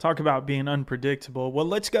 Talk about being unpredictable. Well,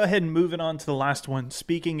 let's go ahead and move it on to the last one.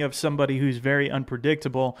 Speaking of somebody who's very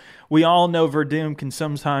unpredictable, we all know Verdum can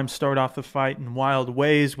sometimes start off the fight in wild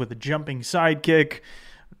ways with a jumping sidekick,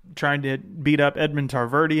 trying to beat up Edmund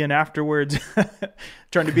Tarverdian afterwards,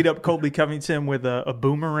 trying to beat up Colby Covington with a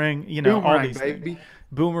boomerang. You know, Boomerang, all these baby.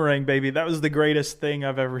 Boomerang, baby. That was the greatest thing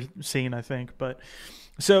I've ever seen, I think. But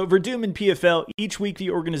so Verdum and PFL, each week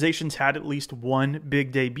the organizations had at least one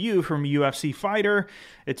big debut from a UFC fighter.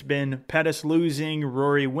 It's been Pettis losing,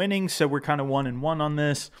 Rory winning, so we're kind of 1-1 on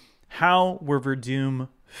this. How were Verdum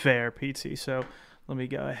fare, PT? So let me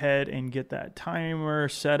go ahead and get that timer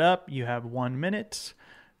set up. You have 1 minute.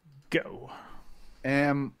 Go.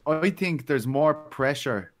 I think there's more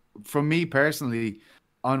pressure from me personally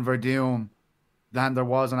on Verdum than there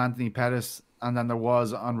was on Anthony Pettis and than there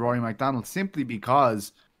was on Rory McDonald, simply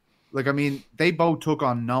because, like, I mean, they both took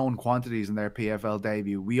on known quantities in their PFL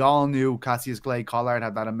debut. We all knew Cassius Clay Collard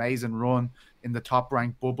had that amazing run in the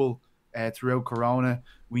top-ranked bubble throughout Corona.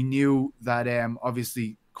 We knew that,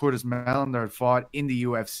 obviously, Curtis Melander had fought in the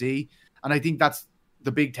UFC, and I think that's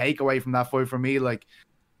the big takeaway from that fight for me. Like,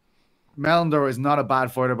 Melander is not a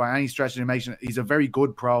bad fighter by any stretch of the imagination. He's a very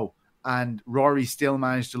good pro, and Rory still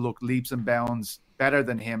managed to look leaps and bounds better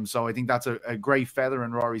than him. So I think that's a great feather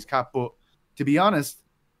in Rory's cap. But to be honest,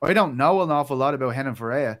 I don't know an awful lot about Renan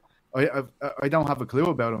Ferreira. I don't have a clue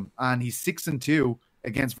about him. And he's 6-2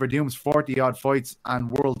 against Verdum's 40-odd fights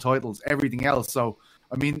and world titles, everything else. So,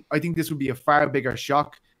 I mean, I think this would be a far bigger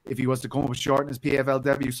shock if he was to come up short in his PFL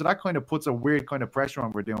debut. So that kind of puts a weird kind of pressure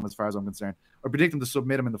on Verdum as far as I'm concerned. I predict him to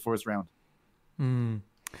submit him in the first round.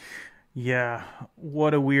 Yeah,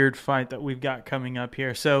 what a weird fight that we've got coming up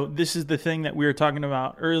here. So this is the thing that we were talking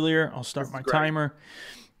about earlier. I'll start my timer.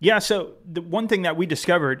 Yeah, so the one thing that we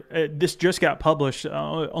discovered, this just got published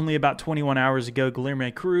only about 21 hours ago.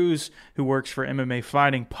 Guilherme Cruz, who works for MMA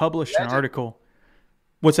Fighting, published an article.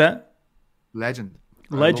 What's that? Legend,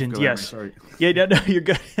 yes. Sorry. Yeah, no, you're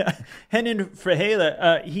good. Renan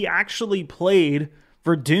Ferreira, he actually played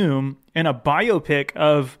Verdum in a biopic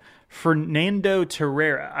of Fernando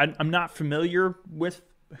Torreira. I'm not familiar with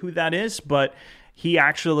who that is, but he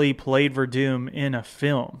actually played Verdum in a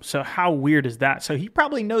film. So how weird is that? So he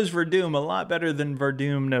probably knows Verdum a lot better than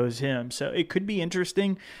Verdum knows him. So it could be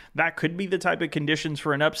interesting. That could be the type of conditions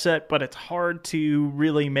for an upset, but it's hard to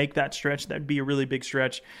really make that stretch. That'd be a really big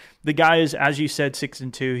stretch. The guy is, as you said,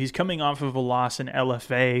 6-2. He's coming off of a loss in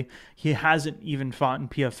LFA. He hasn't even fought in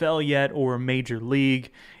PFL yet or a major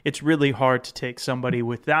league. It's really hard to take somebody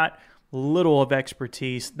with that little of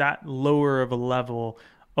expertise, that lower of a level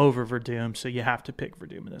over Verdum. So you have to pick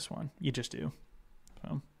Verdum in this one. You just do.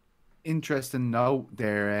 So. Interesting note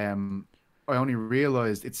there. I only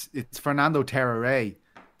realized it's Fernando Terreira,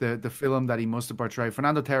 the film that he must have portrayed.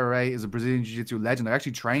 Fernando Terreira is a Brazilian Jiu-Jitsu legend. I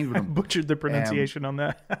actually trained with him. I butchered the pronunciation on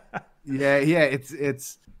that. yeah.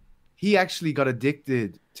 It's he actually got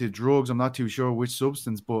addicted to drugs. I'm not too sure which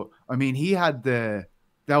substance, but I mean, he had that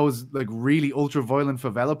was like really ultra violent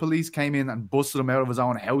favela police came in and busted him out of his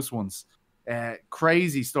own house once.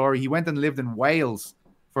 Crazy story. He went and lived in Wales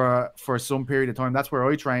for some period of time. That's where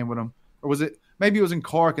I trained with him. Or was it? Maybe it was in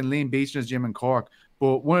Cork and Liam Beechn's gym in Cork.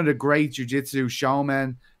 But one of the great jiu-jitsu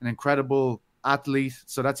showmen, an incredible athlete.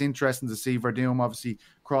 So that's interesting to see. Verdum obviously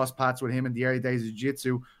cross paths with him in the early days of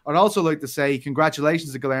jiu-jitsu. I'd also like to say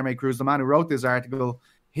congratulations to Guilherme Cruz, the man who wrote this article.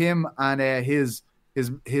 Him and his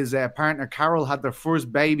partner Carol had their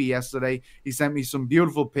first baby yesterday. He sent me some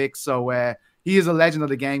beautiful pics. So he is a legend of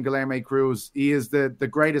the game, Guilherme Cruz. He is the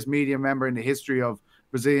greatest media member in the history of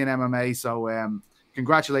Brazilian MMA. So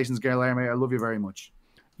congratulations, Guilherme. I love you very much.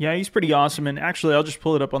 Yeah, he's pretty awesome. And actually, I'll just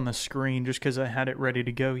pull it up on the screen just because I had it ready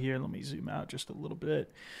to go here. Let me zoom out just a little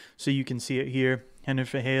bit so you can see it here. Renan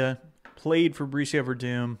Ferreira played Fabricio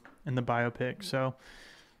Verdum in the biopic. So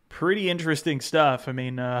pretty interesting stuff. I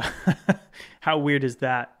mean, how weird is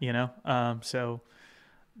that, you know? So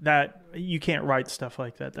that you can't write stuff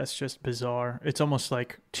like that. That's just bizarre. It's almost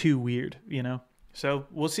like too weird, you know? So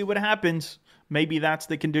we'll see what happens. Maybe that's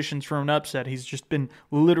the conditions for an upset. He's just been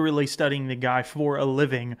literally studying the guy for a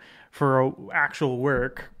living for actual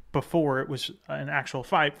work before it was an actual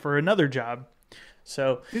fight for another job.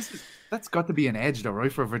 So that's got to be an edge though,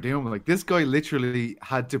 right? For Verdum. Like this guy literally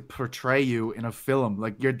had to portray you in a film.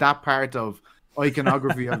 Like you're that part of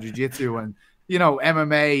iconography of jiu-jitsu and, you know,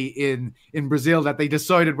 MMA in Brazil that they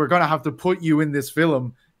decided we're going to have to put you in this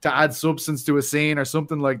film to add substance to a scene or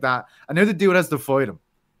something like that. And now the dude has to fight him.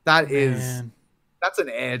 That's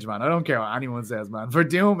an edge, man. I don't care what anyone says, man.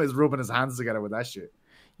 Verdum is rubbing his hands together with that shit.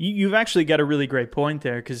 You've actually got a really great point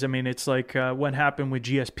there because, I mean, it's like what happened with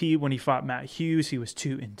GSP when he fought Matt Hughes. He was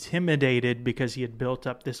too intimidated because he had built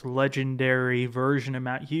up this legendary version of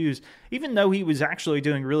Matt Hughes, even though he was actually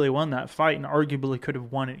doing really well in that fight and arguably could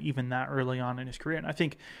have won it even that early on in his career. And I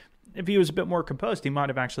think if he was a bit more composed, he might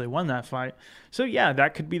have actually won that fight. So, yeah,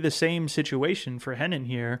 that could be the same situation for Renan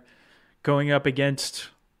here, going up against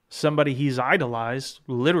somebody he's idolized,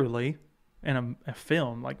 literally, in a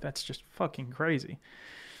film. Like, that's just fucking crazy.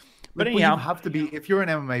 But anyhow, you have to be, if you're an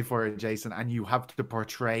MMA fighter, Jason, and you have to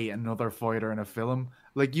portray another fighter in a film,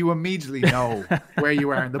 like you immediately know where you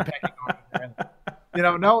are in the pecking order. You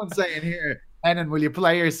know, no one's saying here, Renan, will you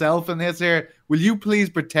play yourself in this here? Will you please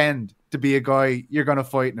pretend to be a guy you're going to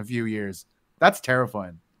fight in a few years? That's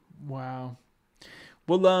terrifying. Wow.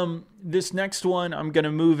 Well, this next one, I'm going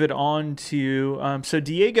to move it on to, so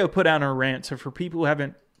Diego put out a rant. So for people who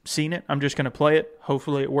haven't seen it, I'm just going to play it.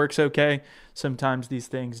 Hopefully it works okay. Sometimes these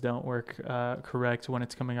things don't work correct when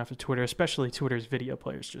it's coming off of Twitter, especially Twitter's video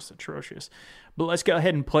player is just atrocious. But let's go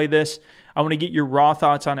ahead and play this. I want to get your raw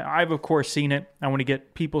thoughts on it. I've, of course, seen it. I want to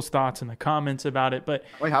get people's thoughts in the comments about it. But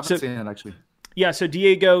I haven't seen it, actually. Yeah, so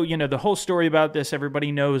Diego, you know, the whole story about this,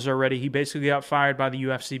 everybody knows already. He basically got fired by the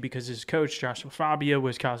UFC because his coach, Joshua Fabia,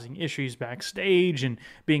 was causing issues backstage and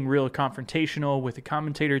being real confrontational with the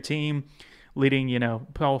commentator team, leading, you know,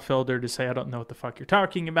 Paul Felder to say, I don't know what the fuck you're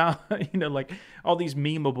talking about, you know, like all these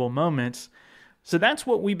memeable moments. So that's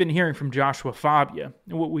what we've been hearing from Joshua Fabia.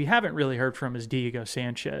 And what we haven't really heard from is Diego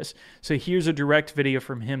Sanchez. So here's a direct video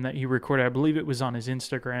from him that he recorded. I believe it was on his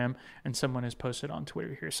Instagram, and someone has posted on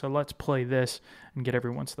Twitter here. So let's play this and get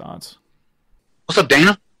everyone's thoughts. What's up,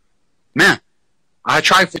 Dana? Man, I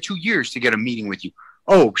tried for 2 years to get a meeting with you.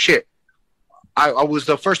 Oh, shit. I was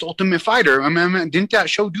the first Ultimate Fighter. I mean, didn't that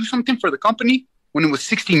show do something for the company when it was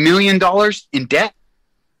 $60 million in debt?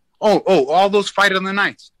 Oh, all those Fight of the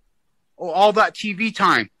Nights. All that TV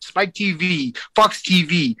time, Spike TV, Fox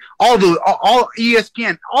TV, all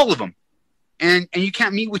ESPN, all of them. And you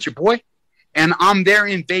can't meet with your boy? And I'm there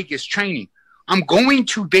in Vegas training. I'm going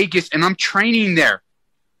to Vegas and I'm training there.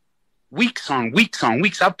 Weeks on weeks on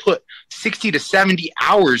weeks. I've put 60 to 70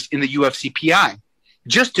 hours in the UFC PI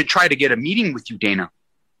just to try to get a meeting with you, Dana.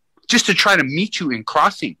 Just to try to meet you in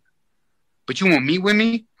Crossing. But you won't meet with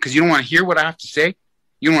me because you don't want to hear what I have to say.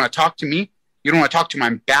 You don't want to talk to me. You don't want to talk to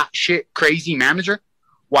my batshit crazy manager?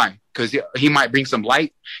 Why? Because he might bring some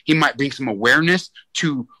light. He might bring some awareness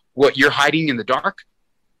to what you're hiding in the dark.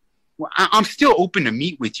 Well, I'm still open to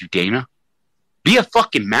meet with you, Dana. Be a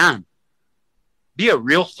fucking man. Be a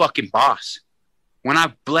real fucking boss. When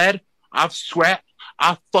I've bled, I've sweat,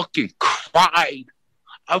 I fucking cried.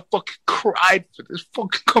 I fucking cried for this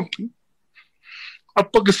fucking company. I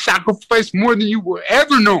fucking sacrificed more than you will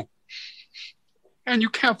ever know. And you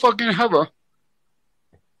can't fucking have a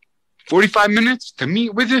 45 minutes to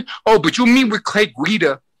meet with it? Oh, but you'll meet with Clay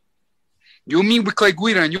Guida. You'll meet with Clay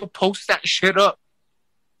Guida and you'll post that shit up.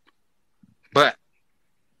 But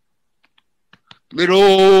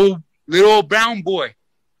little brown boy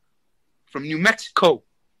from New Mexico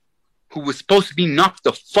who was supposed to be knocked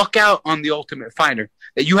the fuck out on The Ultimate Fighter,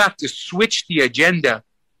 that you have to switch the agenda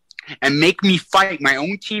and make me fight my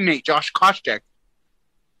own teammate, Josh Koscheck.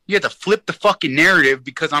 You have to flip the fucking narrative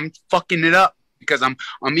because I'm fucking it up. Because I'm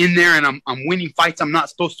in there and I'm winning fights I'm not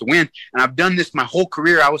supposed to win. And I've done this my whole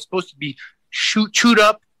career. I was supposed to be chewed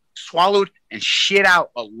up, swallowed, and shit out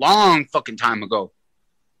a long fucking time ago.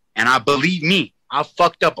 And believe me, I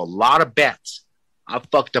fucked up a lot of bets.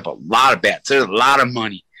 There's a lot of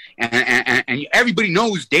money. And everybody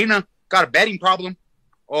knows Dana got a betting problem.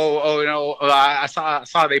 I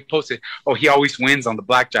saw they posted, he always wins on the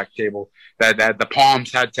blackjack table. That the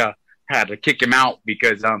Palms had to kick him out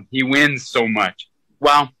because he wins so much.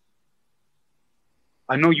 Well,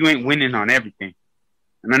 I know you ain't winning on everything.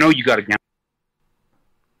 And I know you got to gamble.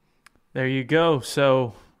 There you go.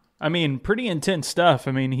 So, I mean, pretty intense stuff.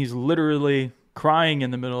 I mean, he's literally crying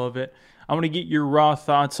in the middle of it. I want to get your raw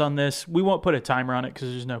thoughts on this. We won't put a timer on it because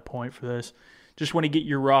there's no point for this. Just want to get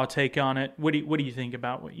your raw take on it. What do you think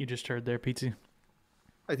about what you just heard there, Pizzi?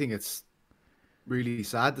 I think it's really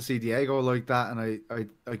sad to see Diego like that, and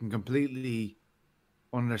I can completely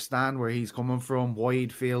understand where he's coming from, why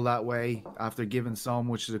he'd feel that way after giving so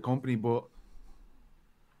much to the company, but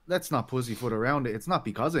let's not pussyfoot around it. It's not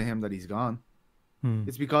because of him that he's gone.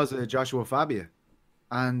 It's because of Joshua Fabia.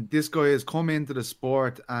 And this guy has come into the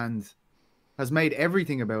sport and has made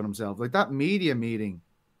everything about himself. Like, that media meeting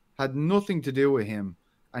had nothing to do with him,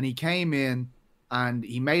 and he came in and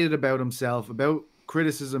he made it about himself, about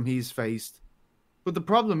criticism he's faced. But the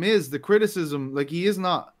problem is the criticism, like, he is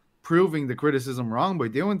not proving the criticism wrong by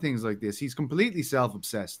doing things like this. He's completely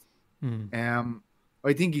self-obsessed.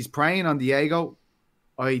 I think he's preying on Diego.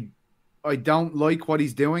 I don't like what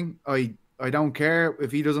he's doing. I don't care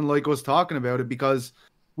if he doesn't like us talking about it, because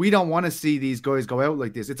we don't want to see these guys go out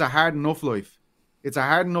like this. It's a hard enough life. It's a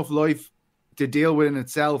hard enough life to deal with in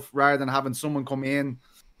itself, rather than having someone come in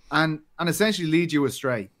and essentially lead you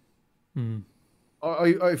astray.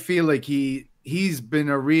 I feel like he's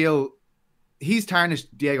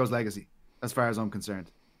tarnished Diego's legacy as far as I'm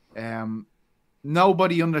concerned.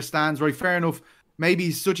 Nobody understands, right? Fair enough. Maybe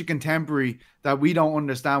he's such a contemporary that we don't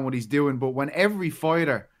understand what he's doing. But when every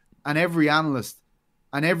fighter and every analyst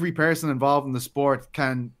and every person involved in the sport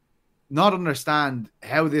can not understand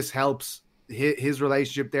how this helps his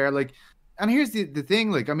relationship there, like, and here's the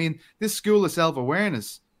thing, like, I mean, this school of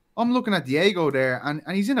self-awareness, I'm looking at Diego there, and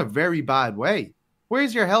he's in a very bad way.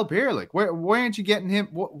 Where's your help here? Like, why aren't you getting him?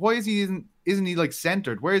 Why isn't he like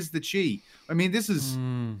centered? Where's the chi? I mean, this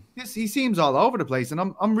he seems all over the place, and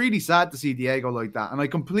I'm really sad to see Diego like that. And I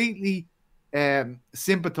completely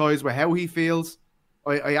sympathize with how he feels.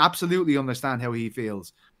 I absolutely understand how he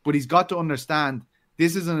feels, but he's got to understand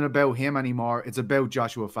this isn't about him anymore. It's about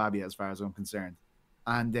Joshua Fabia, as far as I'm concerned.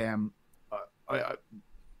 And I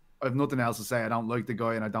have nothing else to say. I don't like the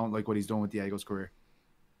guy, and I don't like what he's doing with Diego's career.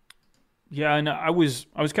 Yeah, and I was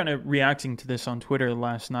kind of reacting to this on Twitter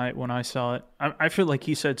last night when I saw it. I feel like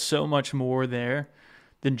he said so much more there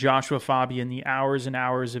than Joshua Fabia in the hours and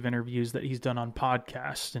hours of interviews that he's done on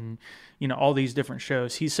podcasts and, you know, all these different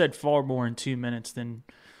shows. He said far more in 2 minutes than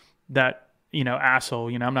that, you know, asshole.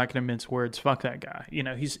 You know, I'm not going to mince words. Fuck that guy. You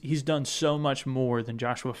know, he's done so much more than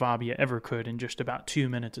Joshua Fabia ever could in just about 2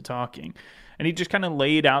 minutes of talking. And he just kind of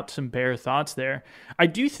laid out some bare thoughts there. I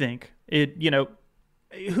do think it, you know,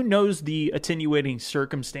 who knows the attenuating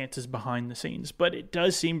circumstances behind the scenes, but it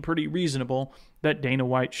does seem pretty reasonable that Dana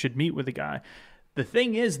White should meet with the guy. The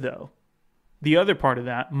thing is, though, the other part of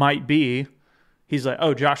that might be he's like,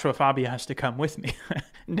 oh, Joshua Fabia has to come with me.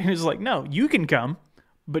 And Dana's like, no, you can come,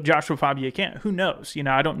 but Joshua Fabia can't. Who knows? You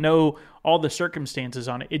know, I don't know all the circumstances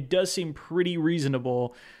on it. It does seem pretty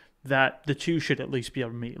reasonable that the two should at least be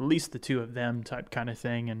able to meet, at least the two of them type kind of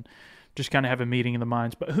thing, and just kind of have a meeting of the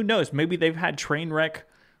minds. But who knows? Maybe they've had train wreck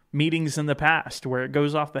meetings in the past where it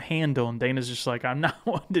goes off the handle and Dana's just like, I'm not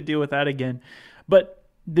wanting to deal with that again. But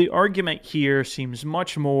the argument here seems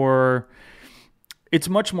much more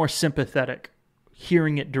sympathetic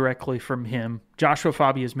hearing it directly from him. Joshua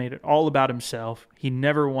Fabia has made it all about himself. He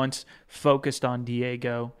never once focused on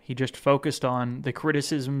Diego. He just focused on the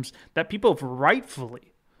criticisms that people have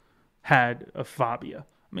rightfully had of Fabia.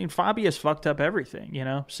 I mean, Fabia's fucked up everything, you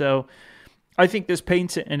know? So I think this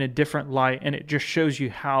paints it in a different light, and it just shows you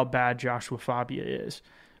how bad Joshua Fabia is,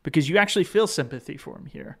 because you actually feel sympathy for him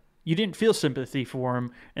here. You didn't feel sympathy for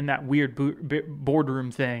him in that weird boardroom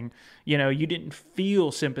thing. You know, you didn't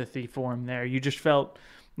feel sympathy for him there. You just felt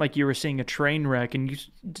like you were seeing a train wreck, and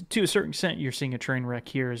to a certain extent, you're seeing a train wreck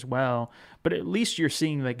here as well. But at least you're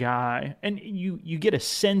seeing the guy, and you get a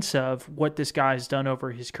sense of what this guy's done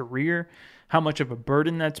over his career, how much of a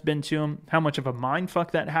burden that's been to him, how much of a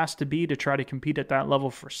mindfuck that has to be to try to compete at that level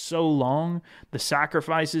for so long, the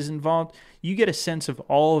sacrifices involved. You get a sense of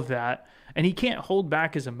all of that, and he can't hold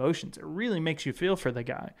back his emotions. It really makes you feel for the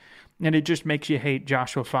guy, and it just makes you hate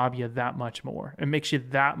Joshua Fabia that much more. It makes you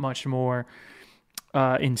that much more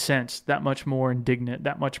incensed, that much more indignant,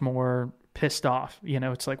 that much more pissed off. You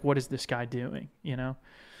know, it's like, what is this guy doing? You know,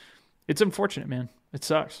 it's unfortunate, man. It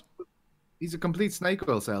sucks. He's a complete snake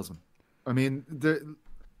oil salesman. I mean,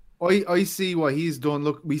 I see what he's done.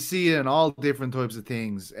 Look, we see it in all different types of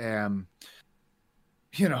things.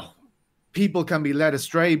 You know, people can be led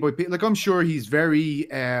astray by, like, I'm sure he's very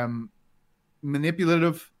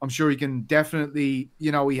manipulative. I'm sure he can definitely,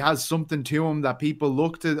 you know, he has something to him that people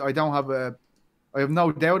look to. I have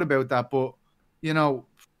no doubt about that. But, you know,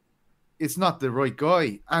 it's not the right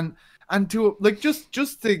guy. And to, like,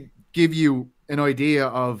 just to give you an idea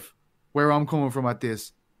of where I'm coming from at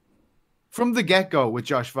this. From the get-go with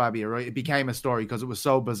Josh Fabia, right, it became a story because it was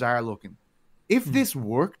so bizarre looking. If this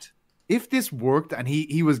worked and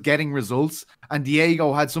he was getting results and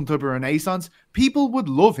Diego had some type of renaissance, people would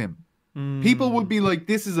love him. People would be like,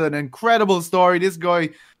 this is an incredible story. This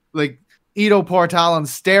guy, like Ido Portal on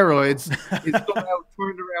steroids, is somehow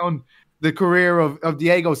turned around the career of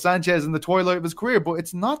Diego Sanchez in the twilight of his career. But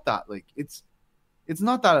it's not that. Like, it's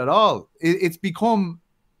not that at all. It's become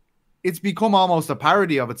almost a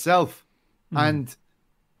parody of itself. And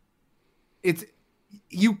it's,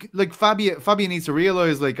 you, like, Fabia needs to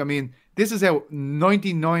realize, like, I mean, this is how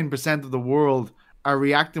 99% of the world are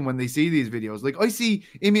reacting when they see these videos. Like I see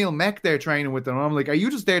Emil Mech there training with them, and I'm like, are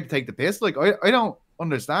you just there to take the piss? Like I don't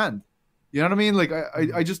understand. You know what I mean? Like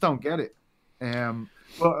I just don't get it.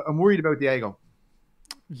 But I'm worried about Diego.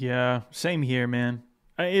 Yeah, same here, man.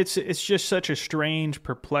 It's just such a strange,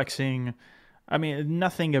 perplexing. I mean,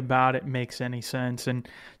 nothing about it makes any sense. And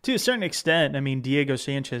to a certain extent, I mean, Diego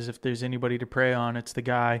Sanchez, if there's anybody to prey on, it's the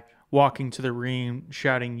guy walking to the ring,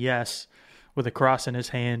 shouting yes with a cross in his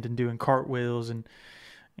hand and doing cartwheels.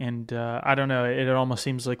 And I don't know, it almost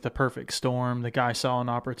seems like the perfect storm. The guy saw an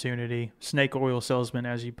opportunity. Snake oil salesman,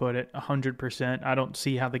 as you put it, 100%. I don't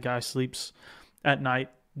see how the guy sleeps at night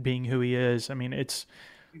being who he is. I mean, it's...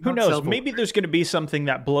 Who knows? Maybe there's going to be something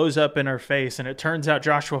that blows up in our face, and it turns out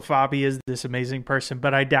Joshua Fabi is this amazing person,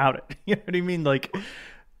 but I doubt it. You know what I mean? Like,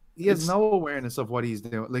 he has no awareness of what he's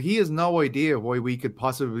doing. Like, he has no idea why we could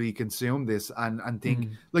possibly consume this and think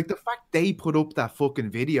like the fact they put up that fucking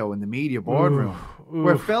video in the media boardroom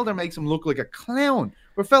where Felder makes him look like a clown.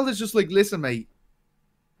 Where Felder's just like, listen, mate,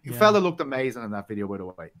 Felder looked amazing in that video, by the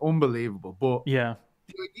way, unbelievable. But yeah,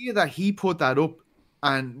 the idea that he put that up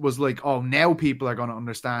and was like, oh, now people are going to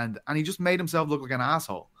understand. And he just made himself look like an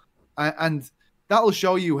asshole. And that'll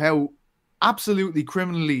show you how absolutely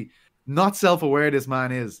criminally not self-aware this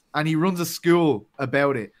man is. And he runs a school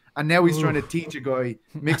about it. And now he's trying to teach a guy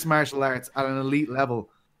mixed martial arts at an elite level.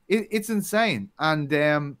 It's insane. And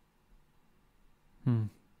I don't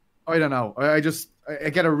know. I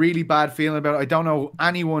get a really bad feeling about it. I don't know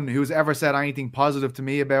anyone who's ever said anything positive to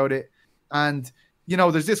me about it. And, you know,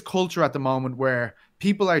 there's this culture at the moment where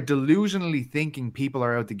people are delusionally thinking people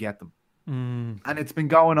are out to get them. And it's been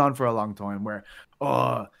going on for a long time where,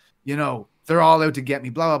 you know, they're all out to get me,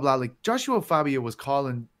 blah, blah, blah. Like Joshua Fabio was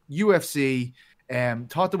calling UFC,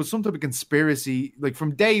 thought there was some type of conspiracy, like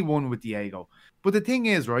from day one with Diego. But the thing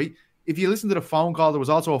is, right, if you listen to the phone call, there was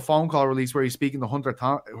also a phone call release where he's speaking to Hunter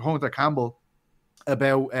Campbell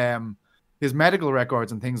about his medical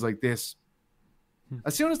records and things like this.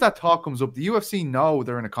 As soon as that talk comes up, the UFC know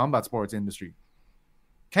they're in a combat sports industry.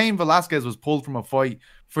 Cain Velasquez was pulled from a fight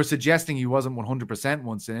for suggesting he wasn't 100%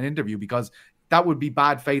 once in an interview because that would be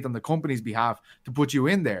bad faith on the company's behalf to put you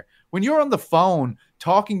in there. When you're on the phone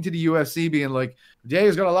talking to the UFC being like,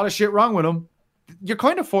 Diego's got a lot of shit wrong with him, you're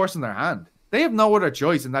kind of forcing their hand. They have no other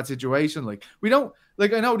choice in that situation. Like, we don't,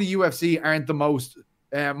 like, I know the UFC aren't the most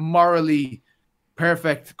morally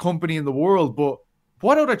perfect company in the world, but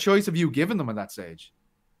what other choice have you given them at that stage?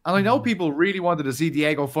 And I know people really wanted to see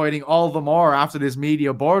Diego fighting all the more after this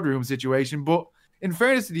media boardroom situation, but in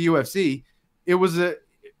fairness to the UFC, it was the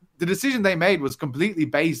decision they made was completely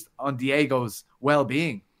based on Diego's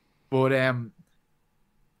well-being. But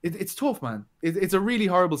it's tough, man. It's a really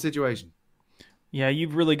horrible situation. Yeah,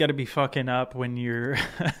 you've really got to be fucking up when you're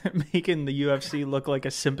making the UFC look like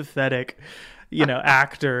a sympathetic, you know,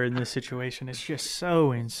 actor in this situation. It's just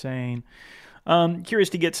so insane. Curious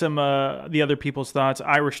to get some the other people's thoughts.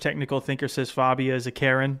 Irish Technical Thinker says Fabia is a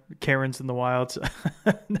Karen. Karen's in the wilds.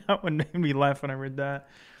 That one made me laugh when I read that.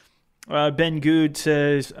 Ben Good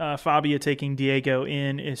says Fabia taking Diego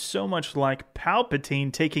in is so much like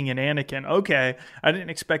Palpatine taking an Anakin. Okay, I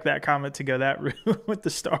didn't expect that comment to go that route with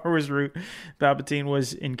the Star Wars route. Palpatine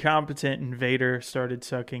was incompetent and Vader started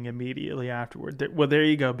sucking immediately afterward. Well, there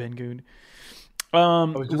you go, Ben Good. I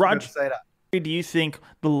was just about to say that. Do you think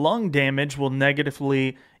the lung damage will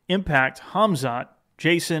negatively impact Khamzat?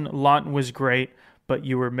 Jason Lawton was great, but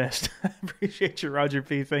you were missed. I appreciate you, Roger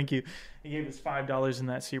P. Thank you. He gave us $5 in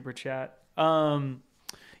that super chat.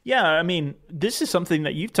 Yeah, I mean, this is something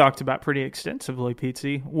that you've talked about pretty extensively,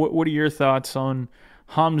 Pete. What are your thoughts on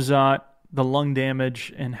Khamzat, the lung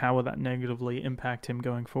damage, and how will that negatively impact him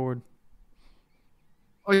going forward?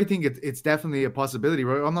 I think it's definitely a possibility,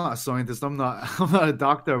 right? I'm not a scientist. I'm not a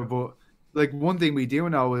doctor, but like one thing we do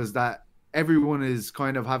know is that everyone is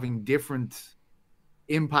kind of having different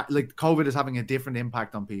impact. Like COVID is having a different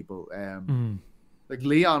impact on people. Like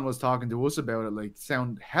Leon was talking to us about it, like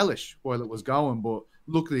sound hellish while it was going, but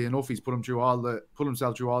luckily enough, he's put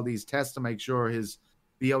himself through all these tests to make sure his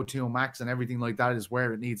VO2 max and everything like that is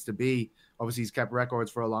where it needs to be. Obviously, he's kept records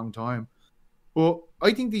for a long time, but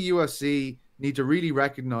I think the UFC need to really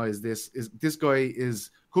recognize this guy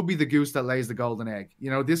could be the goose that lays the golden egg. You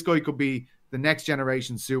know, this guy could be the next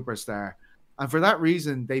generation superstar. And for that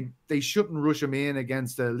reason, they shouldn't rush him in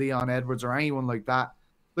against Leon Edwards or anyone like that.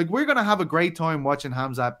 Like, we're going to have a great time watching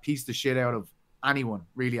Khamzat piece the shit out of anyone,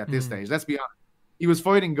 really, at this stage. Let's be honest. He was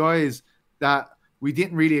fighting guys that we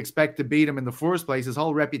didn't really expect to beat him in the first place. His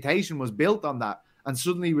whole reputation was built on that. And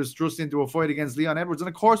suddenly he was thrust into a fight against Leon Edwards. And,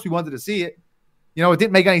 of course, we wanted to see it. You know, it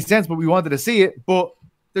didn't make any sense, but we wanted to see it. But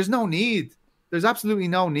there's no need. there's absolutely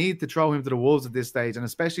no need to throw him to the wolves at this stage, and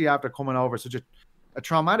especially after coming over such a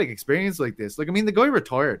traumatic experience like this. Like, I mean, the guy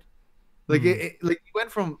retired. Like, like he went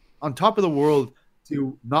from on top of the world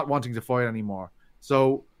to not wanting to fight anymore.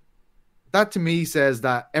 So that to me says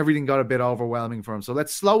that everything got a bit overwhelming for him. So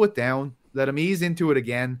let's slow it down. Let him ease into it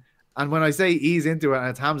again. And when I say ease into it and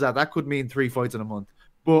it's Khamzat, that could mean 3 fights in a month.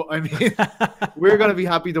 But I mean, we're going to be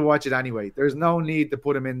happy to watch it anyway. There's no need to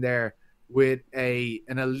put him in there with an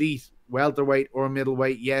elite welterweight or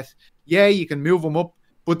middleweight yet. Yeah, you can move him up,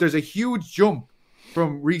 but there's a huge jump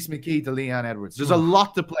from Rhys McKee to Leon Edwards. There's a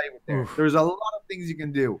lot to play with there. There's a lot of things you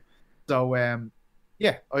can do. So,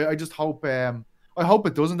 yeah, I just hope I hope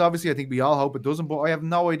it doesn't. Obviously, I think we all hope it doesn't, but I have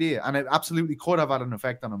no idea. And it absolutely could have had an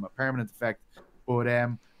effect on him, a permanent effect. But I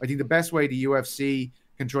think the best way the UFC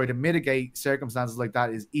can try to mitigate circumstances like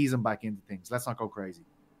that is ease them back into things. Let's not go crazy.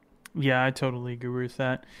 Yeah, I totally agree with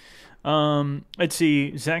that. Let's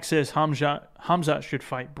see. Zach says Khamzat should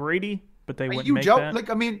fight Brady, but they wouldn't make that. Like,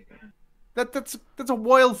 I mean, that's a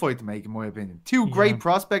wild fight to make, in my opinion. Two great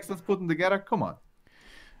prospects. Let's put them together. Come on.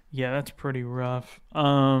 Yeah, that's pretty rough.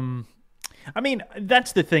 I mean,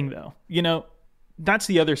 that's the thing, though. You know, that's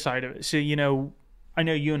the other side of it. So, you know, I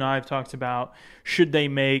know you and I have talked about should they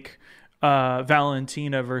make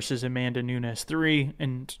Valentina versus Amanda Nunes 3,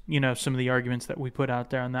 and, you know, some of the arguments that we put out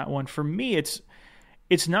there on that one. For me,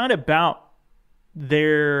 it's not about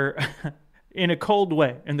their, in a cold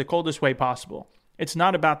way, in the coldest way possible, it's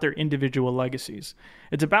not about their individual legacies.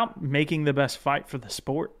 It's about making the best fight for the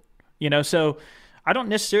sport. You know, so I don't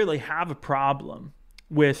necessarily have a problem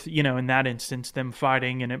with, you know, in that instance, them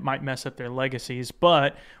fighting, and it might mess up their legacies,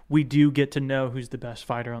 but we do get to know who's the best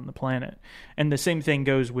fighter on the planet. And the same thing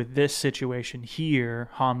goes with this situation here,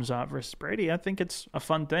 Khamzat versus Brady. I think it's a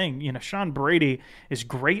fun thing. You know, Sean Brady is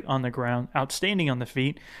great on the ground, outstanding on the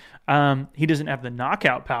feet. He doesn't have the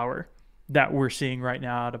knockout power that we're seeing right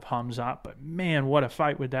now out of Khamzat, but man, what a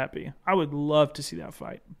fight would that be? I would love to see that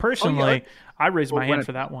fight. Personally, I raise my hand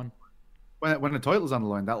for that one. When the title's on the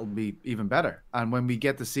line, that'll be even better. And when we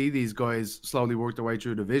get to see these guys slowly work their way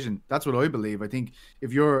through the division, that's what I believe. I think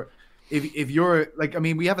if you're like, I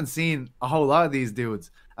mean, we haven't seen a whole lot of these dudes,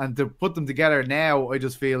 and to put them together now, I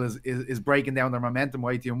just feel is breaking down their momentum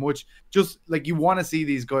way too much. Just like, you want to see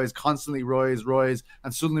these guys constantly rise,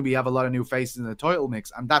 and suddenly we have a lot of new faces in the title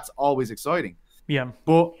mix, and that's always exciting. Yeah.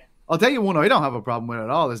 But I'll tell you one I don't have a problem with at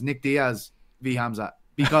all is Nick Diaz v. Khamzat.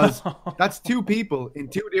 Because that's two people in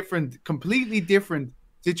two completely different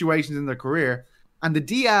situations in their career. And the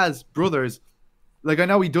Diaz brothers, like, I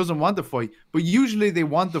know he doesn't want to fight, but usually they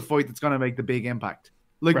want the fight that's going to make the big impact.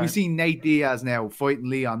 Like, we see Nate Diaz now fighting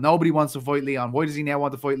Leon. Nobody wants to fight Leon. Why does he now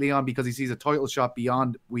want to fight Leon? Because he sees a title shot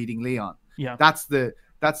beyond beating Leon. Yeah. That's the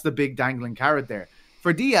big dangling carrot there.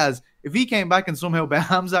 For Diaz, if he came back and somehow beat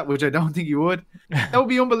Khamzat, which I don't think he would, that would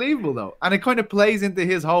be unbelievable, though. And it kind of plays into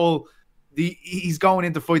his whole... he's going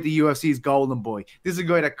in to fight the UFC's golden boy. This is a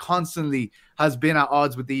guy that constantly has been at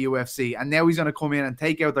odds with the UFC, and now he's going to come in and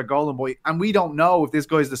take out their golden boy. And we don't know if this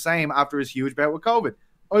guy's the same after his huge bout with COVID.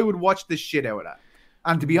 I would watch the shit out of that.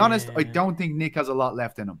 And to be honest, I don't think Nick has a lot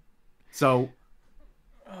left in him. So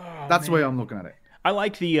that's the way I'm looking at it. I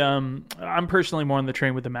like the I'm personally more on the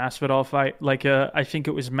train with the Masvidal fight. Like, I think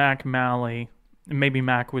it was Mac Malley. Maybe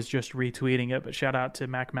Mac was just retweeting it, but shout out to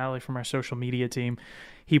Mac Malley from our social media team.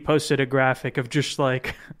 He posted a graphic of just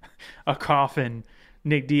like a coffin,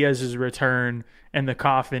 Nick Diaz's return, and the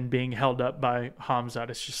coffin being held up by Khamzat.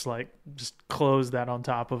 It's just like, just close that on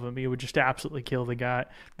top of him. He would just absolutely kill the guy.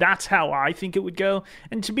 That's how I think it would go.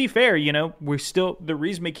 And to be fair, you know, the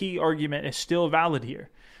Rhys McKee argument is still valid here.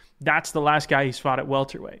 That's the last guy he's fought at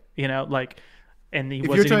welterweight, you know, like, and he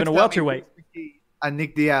wasn't even a welterweight. And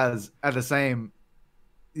Nick Diaz are the same.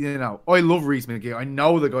 You know, I love Rhys McKee. I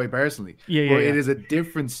know the guy personally. But it is a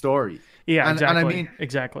different story. Yeah, exactly. And I mean,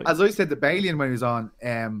 exactly. As I said to Balian when he was on,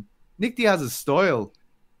 Nick Diaz's style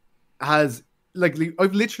has, like,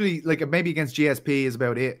 I've literally, like, maybe against GSP is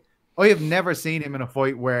about it. I have never seen him in a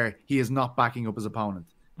fight where he is not backing up his opponent.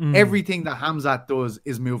 Everything that Khamzat does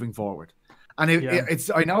is moving forward. And it's,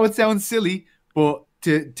 I know it sounds silly, but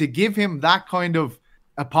to give him that kind of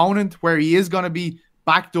opponent where he is going to be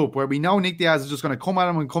backed up, where we know Nick Diaz is just going to come at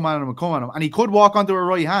him, and he could walk onto a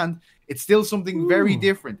right hand, it's still something very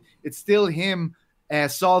different. It's still him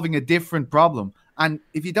solving a different problem. And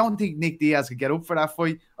if you don't think Nick Diaz could get up for that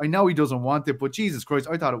fight, I know he doesn't want it, but Jesus Christ,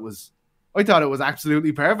 I thought it was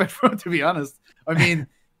absolutely perfect for him, to be honest. I mean,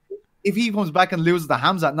 if he comes back and loses to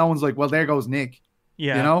Khamzat, no one's like, well, there goes Nick.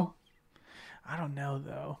 Yeah. You know? I don't know,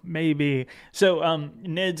 though. Maybe. So,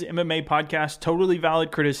 Ned's MMA podcast, totally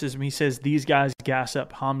valid criticism. He says these guys gas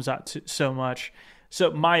up Khamzat so much So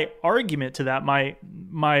my argument to that,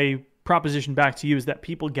 my proposition back to you is that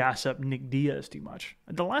people gas up Nick Diaz too much.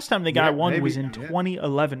 The last time the guy won was in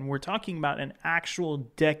 2011. We're talking about an actual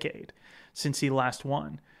decade since he last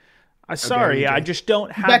won. Sorry, I just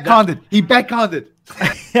don't have He backconned it.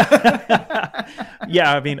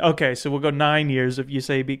 Yeah, I mean, okay, so we'll go 9 years if you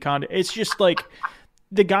say he beat Condit. It's just like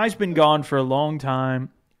the guy's been gone for a long time.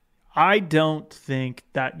 I don't think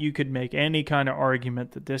that you could make any kind of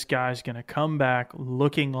argument that this guy's going to come back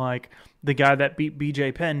looking like the guy that beat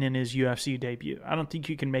BJ Penn in his UFC debut. I don't think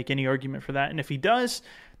you can make any argument for that. And if he does,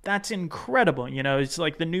 that's incredible. You know, it's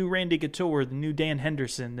like the new Randy Couture, the new Dan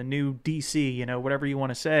Henderson, the new DC, you know, whatever you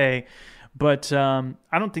want to say. But I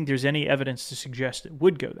don't think there's any evidence to suggest it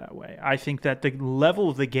would go that way. I think that the level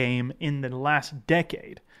of the game in the last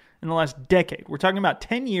decade, we're talking about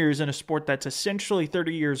 10 years in a sport that's essentially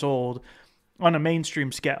 30 years old on a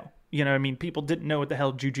mainstream scale. You know, I mean, people didn't know what the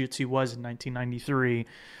hell jiu-jitsu was in 1993.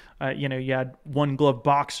 You know, you had One Glove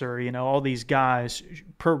Boxer, you know, all these guys,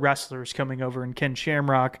 pro wrestlers coming over, and Ken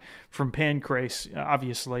Shamrock from Pancrase.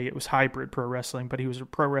 Obviously, it was hybrid pro wrestling, but he was a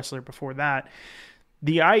pro wrestler before that.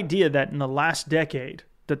 The idea that in the last decade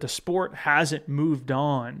that the sport hasn't moved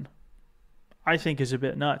on, I think is a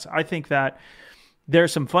bit nuts. I think that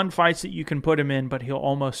there's some fun fights that you can put him in, but he'll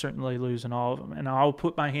almost certainly lose in all of them. And I'll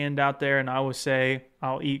put my hand out there and I will say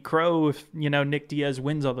I'll eat crow if, you know, Nick Diaz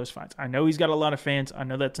wins all those fights. I know he's got a lot of fans. I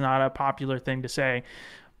know that's not a popular thing to say,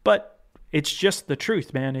 but it's just the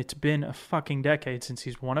truth, man. It's been a fucking decade since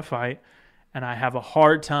he's won a fight. And I have a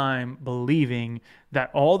hard time believing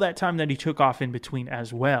that all that time that he took off in between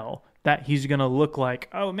as well, that he's going to look like,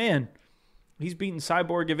 oh man, he's beaten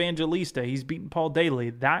Cyborg Evangelista. He's beaten Paul Daly.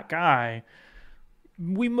 That guy,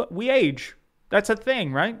 we age. That's a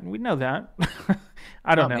thing, right? We know that.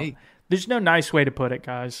 I don't know. Me. There's no nice way to put it,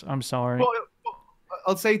 guys. I'm sorry. Well,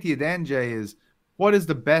 I'll say to you then, Jay, is what is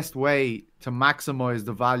the best way to maximize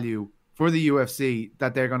the value for the UFC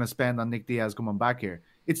that they're going to spend on Nick Diaz coming back here?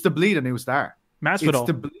 It's to bleed a new star. Masvidal. It's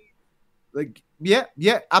to bleed,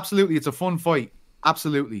 yeah, absolutely. It's a fun fight,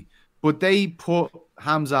 absolutely. But they put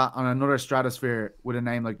Hamzat on another stratosphere with a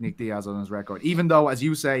name like Nick Diaz on his record. Even though, as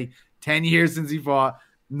you say, 10 years since he fought,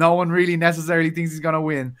 no one really necessarily thinks he's going to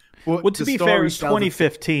win. But well, to be fair, it was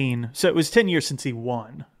 2015, so it was 10 years since he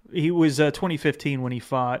won. He was 2015 when he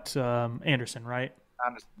fought Anderson, right?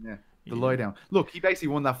 Anderson, yeah. The lie down. Look, he basically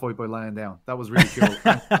won that fight by lying down. That was really cool.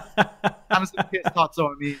 Anderson pissed thoughts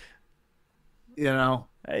on me. You know,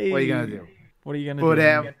 hey, what are you gonna do? What are you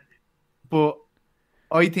gonna do? But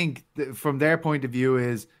I think from their point of view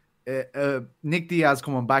is Nick Diaz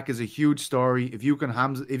coming back is a huge story. If you can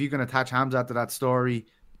attach Hamzat to that story,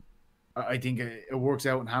 I think it works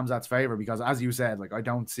out in Hamzat's favor because, as you said, like I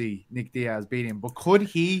don't see Nick Diaz beating him. But could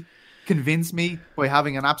he convince me by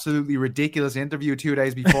having an absolutely ridiculous interview 2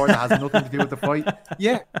 days before that has nothing to do with the fight?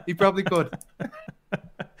 Yeah, he probably could.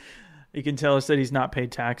 You can tell us that he's not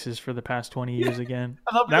paid taxes for the past 20 years again.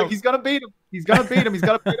 He's gonna beat him. He's gonna beat him. He's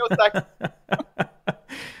gonna pay those taxes.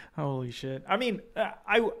 Holy shit! I mean,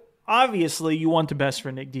 obviously you want the best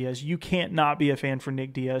for Nick Diaz. You can't not be a fan for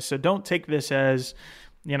Nick Diaz. So don't take this as,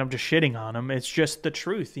 you know, just shitting on him. It's just the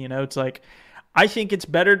truth. You know, it's like, I think it's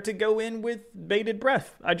better to go in with bated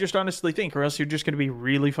breath. I just honestly think, or else you're just going to be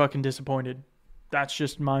really fucking disappointed. That's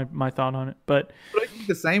just my thought on it. But I think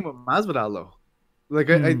the same with Masvidal though. Like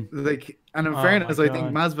and in fairness, I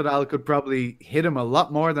think Masvidal could probably hit him a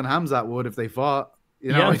lot more than Hamzat would if they fought.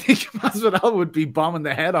 You know, yeah. I think Masvidal would be bombing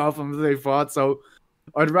the head off him if they fought. So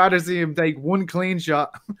I'd rather see him take one clean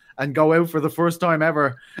shot and go out for the first time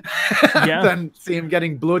ever than see him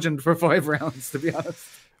getting bludgeoned for 5 rounds, to be honest.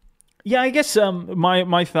 Yeah, I guess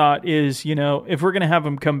my thought is, you know, if we're going to have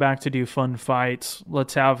him come back to do fun fights,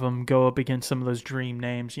 let's have him go up against some of those dream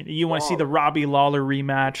names. You want to see the Robbie Lawler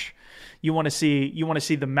rematch. You want to see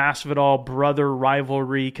the Masvidal brother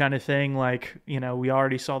rivalry kind of thing. Like, you know, we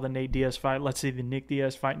already saw the Nate Diaz fight. Let's see the Nick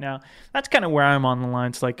Diaz fight now. That's kind of where I'm on the line.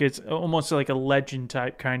 It's like, it's almost like a legend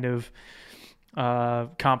type kind of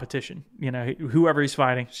competition. You know, whoever he's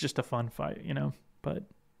fighting, it's just a fun fight, you know. But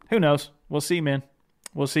who knows? We'll see, man.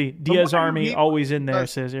 We'll see. Diaz Army always in there,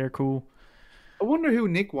 says Air Cool. I wonder who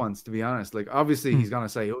Nick wants, to be honest. Like, obviously, he's going to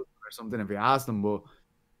say or something if you ask him, but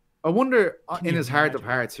I wonder in his heart of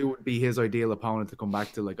hearts who would be his ideal opponent to come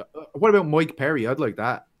back to. Like, what about Mike Perry? I'd like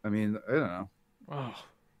that. I mean, I don't know.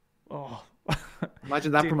 Oh.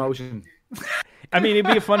 Imagine that promotion. I mean,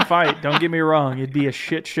 it'd be a fun fight. Don't get me wrong. It'd be a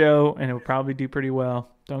shit show, and it would probably do pretty well.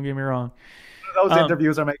 Don't get me wrong. Those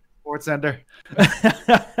interviews are making Sports Center.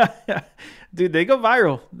 Dude, they go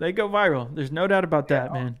viral. There's no doubt about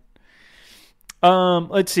that, man.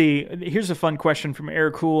 Let's see. Here's a fun question from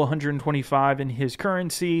Eric Cool, 125 in his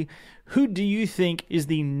currency. Who do you think is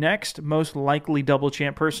the next most likely double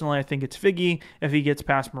champ? Personally, I think it's Figgy if he gets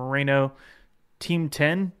past Moreno. Team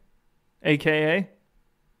 10, a.k.a.?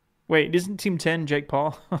 Wait, isn't Team 10 Jake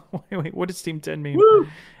Paul? wait, what does Team 10 mean? Woo!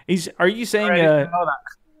 Are you saying,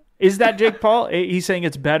 is that Jake Paul? He's saying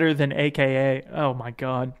it's better than a.k.a. Oh, my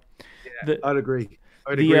God. Yeah, I'd agree.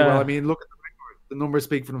 Well, I mean, look at the numbers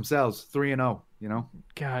speak for themselves. 3-0, you know?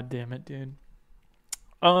 God damn it, dude.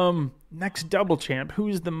 Next double champ. Who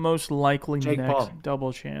is the most likely Jake next Paul.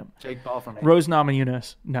 double champ? Jake Paul from Rose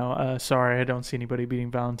Namajunas. No, sorry, I don't see anybody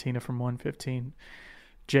beating Valentina from 115.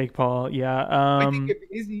 Jake Paul, yeah. I think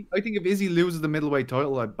if Izzy loses the middleweight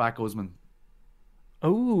title, I'd back Usman.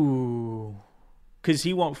 Oh, because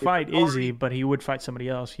he won't fight Izzy, but he would fight somebody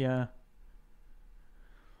else. Yeah.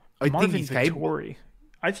 I think he's Vettori.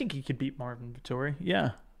 I think he could beat Marvin Vettori.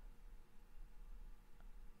 Yeah.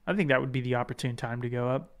 I think that would be the opportune time to go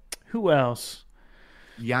up. Who else?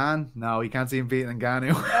 Jan? No, you can't see him beating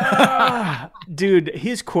Ngannou. Dude,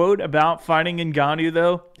 his quote about fighting Ngannou,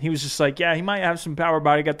 though, he was just like, yeah, he might have some power,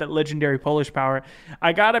 but I got that legendary Polish power.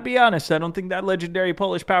 I got to be honest, I don't think that legendary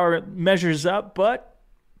Polish power measures up, but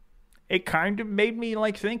it kind of made me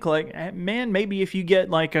think, man, maybe if you get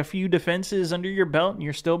like a few defenses under your belt and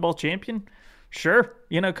you're still world champion, sure,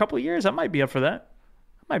 a couple of years, I might be up for that.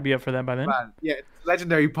 Might be up for that by then. Man, yeah,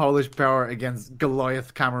 legendary Polish power against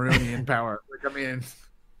Goliath Cameroonian power.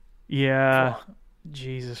 Yeah.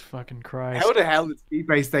 Jesus fucking Christ. How the hell did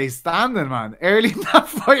Stipe stay standing, man? Early in that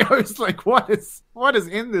fight, I was like, what is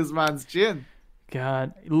in this man's chin?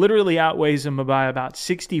 God, it literally outweighs him by about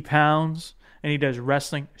 60 pounds, and he does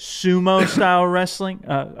wrestling, sumo-style wrestling.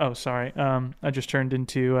 Sorry. I just turned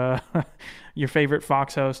into your favorite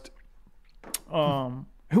Fox host.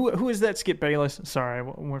 Who is that? Skip Bayless? Sorry, I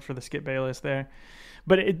went for the Skip Bayless there.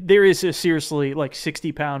 But there is a seriously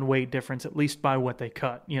 60-pound weight difference, at least by what they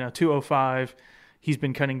cut. 205, he's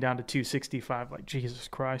been cutting down to 265. Jesus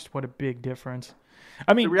Christ, what a big difference.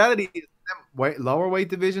 I mean, the reality is, lower weight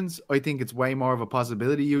divisions, I think it's way more of a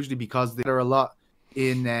possibility usually because there are a lot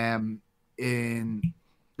in Tiger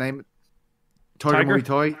Muay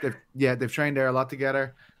Thai. They've trained there a lot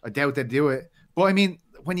together. I doubt they do it. But I mean,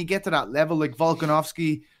 when you get to that level, like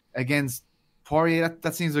Volkanovski against Poirier,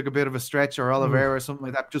 that seems like a bit of a stretch, or Oliveira or something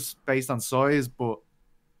like that, just based on size. But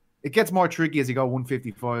it gets more tricky as you go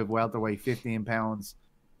 155 welterweight, 15 pounds,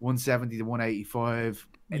 170 to 185,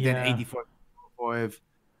 and then 85 to 105.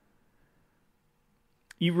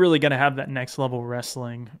 You really got to have that next level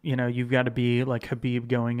wrestling. You've got to be like Khabib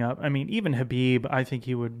going up. I mean, even Khabib, I think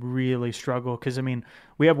he would really struggle because, I mean,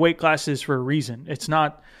 we have weight classes for a reason. It's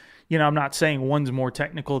not... I'm not saying one's more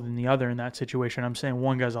technical than the other in that situation. I'm saying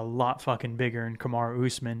one guy's a lot fucking bigger in Kamaru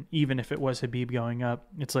Usman, even if it was Khabib going up.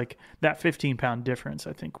 It's like that 15-pound difference.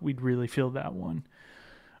 I think we'd really feel that one.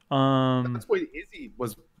 That's why Izzy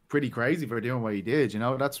was pretty crazy for doing what he did.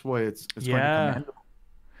 That's why it's quite commendable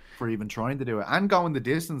for even trying to do it and going the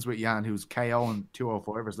distance with Jan, who's KO and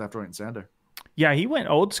 205ers left, right, and center. Yeah, he went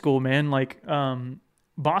old school, man.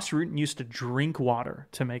 Boss Rutan used to drink water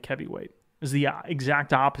to make heavyweight. Is the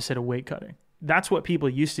exact opposite of weight cutting. That's what people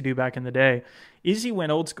used to do back in the day. Izzy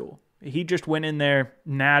went old school. He just went in there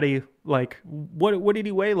natty. What did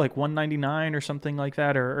he weigh? 199 or something like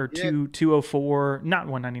that, or 204? Not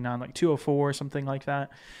 199, 204 or something like that.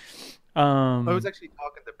 I was actually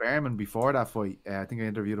talking to Behrman before that fight. I think I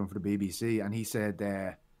interviewed him for the BBC, and he said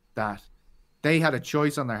that they had a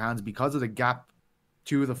choice on their hands because of the gap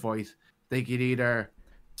to the fight. They could either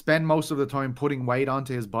spend most of the time putting weight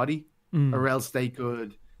onto his body, or else they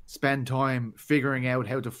could spend time figuring out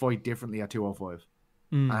how to fight differently at 205.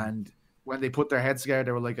 And when they put their heads together,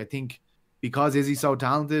 they were like, I think because Izzy's so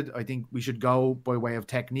talented, I think we should go by way of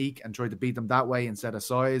technique and try to beat them that way instead of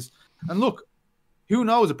size. And look, who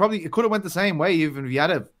knows? It could have went the same way even if you had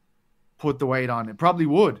to put the weight on. It probably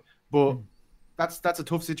would. But that's a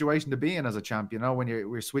tough situation to be in as a champ. When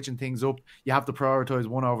we're switching things up, you have to prioritize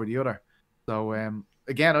one over the other. So,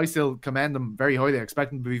 again, I still commend them very highly. I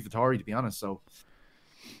expect them to be Vettori, to be honest. So,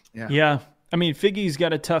 yeah. Yeah. I mean, Figgy's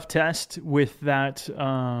got a tough test with that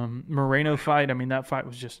Moreno fight. I mean, that fight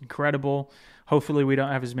was just incredible. Hopefully we don't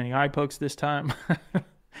have as many eye pokes this time.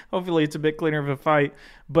 Hopefully it's a bit cleaner of a fight.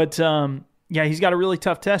 But, yeah, he's got a really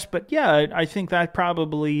tough test. But, yeah, I think that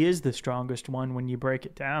probably is the strongest one when you break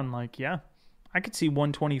it down. I could see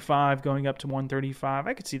 125 going up to 135.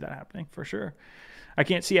 I could see that happening for sure. I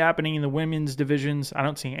can't see it happening in the women's divisions. I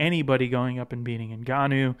don't see anybody going up and beating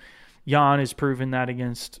Ngannou. Jan has proven that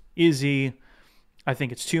against Izzy. I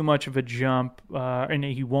think it's too much of a jump, and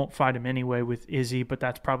he won't fight him anyway with Izzy, but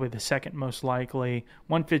that's probably the second most likely.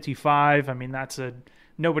 155, I mean,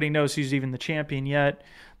 nobody knows who's even the champion yet.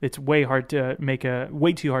 It's way too hard to make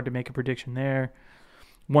a prediction there.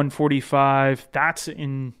 145, that's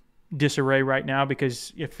in disarray right now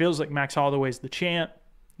because it feels like Max Holloway's the champ.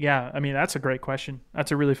 Yeah, I mean, that's a great question.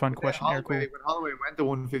 That's a really fun question. When Holloway went to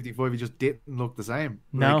 155, he just didn't look the same.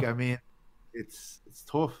 No. Like, I mean, it's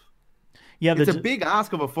tough. Yeah, it's a big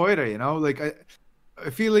ask of a fighter, you know? Like, I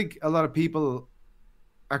feel like a lot of people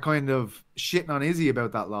are kind of shitting on Izzy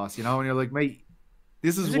about that loss, you know? And you're like, mate,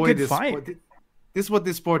 this is why this is what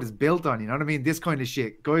this sport is built on, you know what I mean? This kind of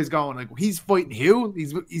shit. Guys going like, he's fighting who?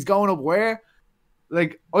 He's going up where?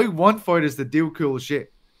 Like, I want fighters to do cool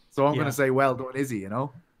shit. So I'm going to say, well done, Izzy, you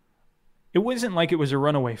know? It wasn't like it was a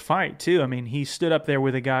runaway fight, too. I mean, he stood up there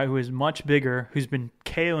with a guy who is much bigger, who's been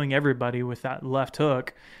KOing everybody with that left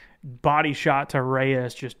hook. Body shot to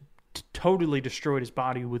Reyes, just totally destroyed his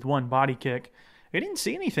body with one body kick. I didn't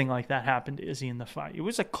see anything like that happen to Izzy in the fight. It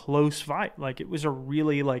was a close fight. Like, it was a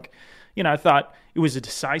really, I thought it was a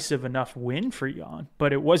decisive enough win for Jan,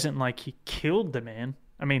 but it wasn't like he killed the man.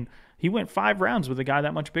 I mean, he went 5 rounds with a guy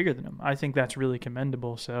that much bigger than him. I think that's really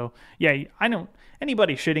commendable. So, yeah,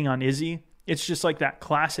 anybody shitting on Izzy, it's just like that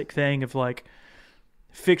classic thing of like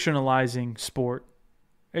fictionalizing sport.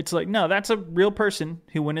 It's like, no, that's a real person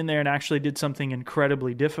who went in there and actually did something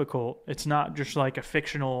incredibly difficult. It's not just like a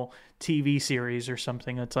fictional TV series or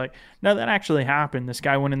something. It's like, no, that actually happened. This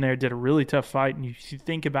guy went in there, did a really tough fight, and you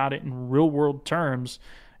think about it in real world terms,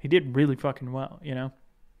 he did really fucking well, you know?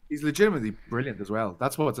 He's legitimately brilliant as well.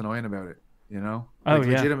 That's what's annoying about it, you know?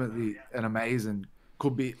 Legitimately an amazing,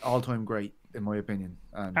 could be all-time great, in my opinion.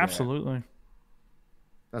 And, absolutely.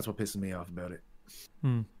 That's what pisses me off about it.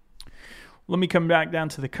 Let me come back down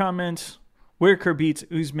to the comments. Whitaker beats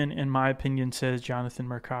Usman, in my opinion, says Jonathan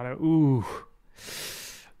Mercado. Ooh.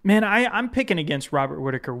 Man, I'm picking against Robert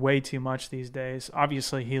Whitaker way too much these days.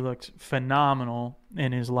 Obviously, he looked phenomenal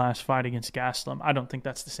in his last fight against Gastelum. I don't think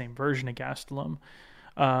that's the same version of Gastelum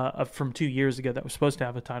from 2 years ago that was supposed to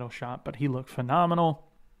have a title shot, but he looked phenomenal.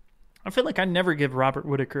 I feel like I never give Robert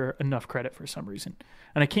Whitaker enough credit for some reason,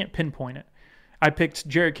 and I can't pinpoint it. I picked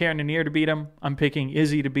Jared Cannonier to beat him. I'm picking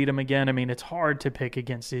Izzy to beat him again. I mean, it's hard to pick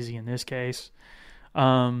against Izzy in this case.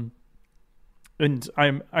 And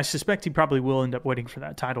I suspect he probably will end up waiting for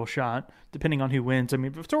that title shot, depending on who wins. I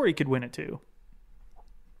mean, Vettori could win it too.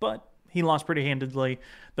 But he lost pretty handedly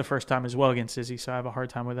the first time as well against Izzy, so I have a hard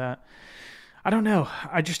time with that. I don't know.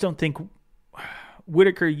 I just don't think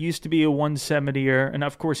Whitaker used to be a 170er, and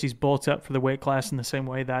of course he's built up for the weight class in the same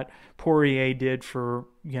way that Poirier did for,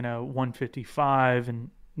 155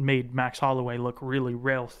 and made Max Holloway look really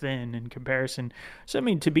rail thin in comparison. So, I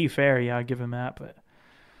mean, to be fair, yeah, I give him that, but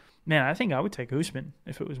man, I think I would take Usman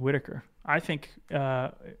if it was Whitaker. I think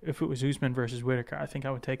if it was Usman versus Whitaker, I think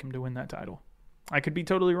I would take him to win that title. I could be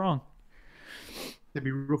totally wrong. They'd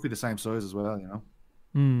be roughly the same size as well, you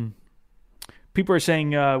know? People are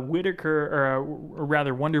saying Whitaker, or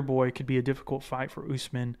rather Wonder Boy, could be a difficult fight for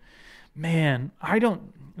Usman. Man, I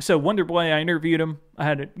don't. So Wonder Boy, I interviewed him. I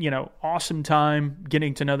had a awesome time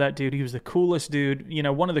getting to know that dude. He was the coolest dude.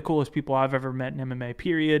 One of the coolest people I've ever met in MMA.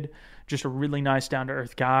 Period. Just a really nice, down to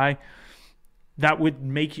earth guy. That would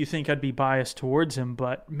make you think I'd be biased towards him,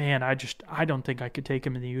 but man, I don't think I could take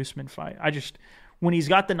him in the Usman fight. When he's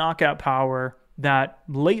got the knockout power that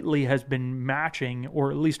lately has been matching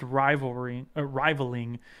or at least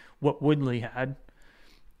rivaling what Woodley had,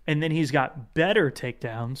 and then he's got better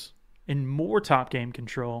takedowns and more top game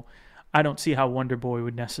control, I don't see how Wonder Boy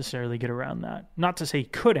would necessarily get around that. Not to say he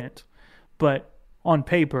couldn't, but on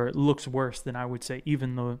paper it looks worse than I would say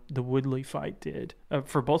even the Woodley fight did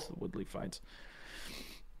for both the Woodley fights.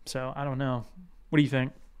 So I don't know. What do you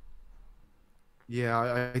think?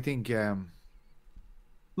 Yeah, I think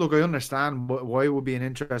look, I understand why it would be an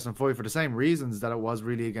interesting fight for the same reasons that it was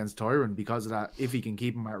really against Tyron, because of that, if he can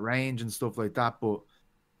keep him at range and stuff like that. But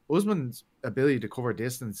Usman's ability to cover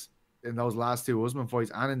distance in those last two Usman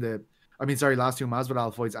fights and last two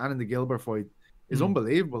Masvidal fights and in the Gilbert fight is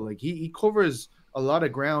unbelievable. Like he covers a lot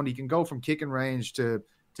of ground. He can go from kicking range to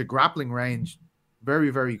grappling range very,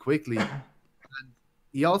 very quickly.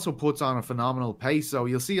 He also puts on a phenomenal pace. So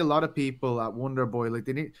you'll see a lot of people at Wonder Boy, like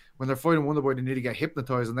when they're fighting Wonder Boy, they need to get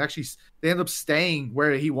hypnotized, and they end up staying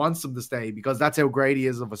where he wants them to stay because that's how great he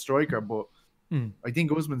is of a striker. But I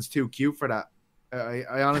think Usman's too cute for that.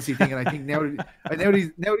 I honestly think, and I think now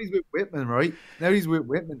he's with Whitman, right? Now he's with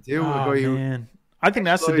Whitman too. Oh, man. I think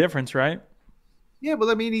that's the difference, right? Yeah, but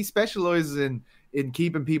I mean, he specializes in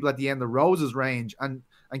keeping people at the end of Rose's range and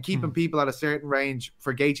keeping people at a certain range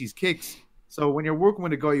for Gaethje's kicks. So when you're working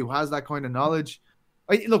with a guy who has that kind of knowledge,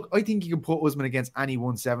 I think you can put Usman against any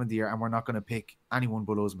 170er, and we're not going to pick anyone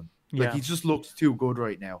but Usman. Like, Yeah. he just looks too good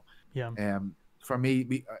right now. Yeah. For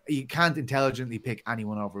me, you can't intelligently pick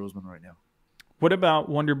anyone over Usman right now. What about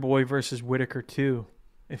Wonder Boy versus Whitaker too?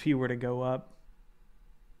 If he were to go up,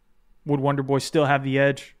 would Wonder Boy still have the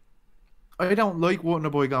edge? I don't like Wonder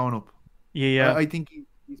Boy going up. Yeah. I think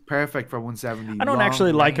he's perfect for 170. I don't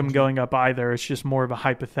actually like him going up either. It's just more of a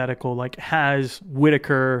hypothetical. Like, has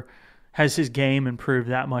his game improved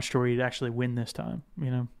that much to where he'd actually win this time? You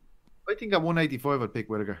know? I think at 185 I'd pick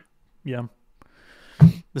Whitaker. Yeah.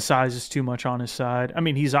 The size is too much on his side. I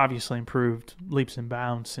mean, he's obviously improved leaps and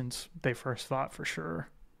bounds since they first fought, for sure.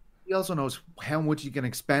 He also knows how much he can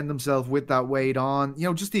expend himself with that weight on. You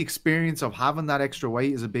know, just the experience of having that extra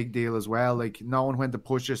weight is a big deal as well. Like, knowing when to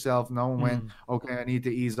push yourself, knowing when, okay, I need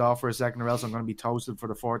to ease off for a second or else I'm going to be toasted for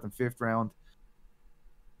the 4th and 5th round.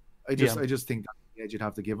 I just think that's the edge you'd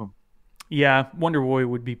have to give him. Yeah, Wonder Boy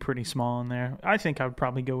would be pretty small in there. I think I would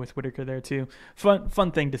probably go with Whitaker there too.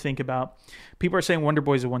 Fun thing to think about. People are saying Wonder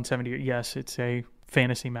Boy's a 170. Yes, it's a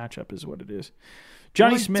fantasy matchup is what it is.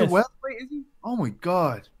 Johnny Smith. Welterweight, is he? Oh my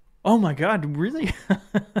God. Oh my God, really?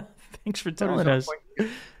 Thanks for telling us.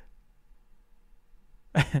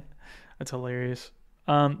 That's hilarious.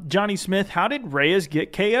 Johnny Smith, how did Reyes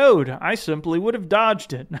get KO'd? I simply would have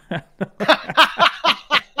dodged it.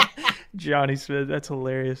 Johnny Smith, that's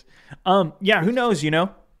hilarious. Yeah, who knows, you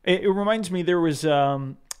know? It reminds me, there was,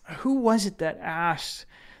 who was it that asked?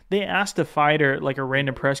 They asked a fighter, like a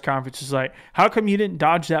random press conference, is like, how come you didn't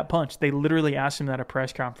dodge that punch? They literally asked him that at a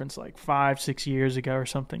press conference like 5-6 years ago or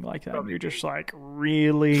something like that. And you're just like,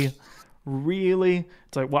 really? Really?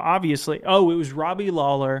 It's like, well, obviously. Oh, it was Robbie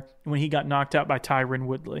Lawler when he got knocked out by Tyron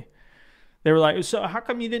Woodley. They were like, so how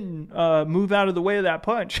come you didn't move out of the way of that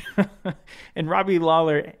punch? And Robbie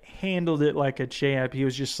Lawler handled it like a champ. He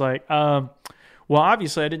was just like, well,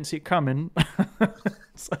 obviously I didn't see it coming.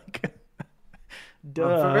 It's like, duh.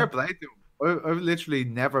 Well, fair play to him. I've literally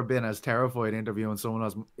never been as terrified interviewing someone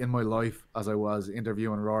else in my life as I was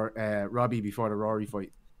interviewing Robbie before the Rory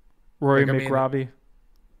fight. Rory McRobbie.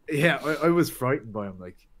 Yeah, I was frightened by him.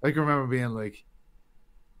 Like, I can remember being like,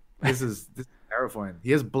 this is terrifying.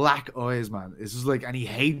 He has black eyes, man. It's just like, and he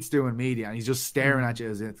hates doing media, and he's just staring at you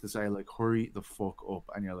as if to say, like, hurry the fuck up.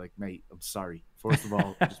 And you're like, mate, I'm sorry. First of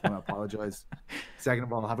all, I just want to apologize. Second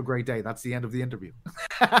of all, have a great day. That's the end of the interview.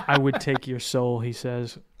 I would take your soul, he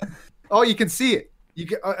says. Oh, you can see it. You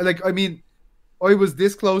can, I mean, I was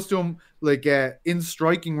this close to him, like, in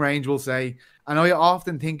striking range, we'll say. And I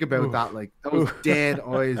often think about that, like, those dead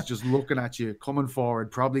eyes just looking at you, coming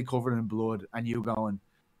forward, probably covered in blood, and you going,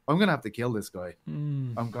 I'm going to have to kill this guy.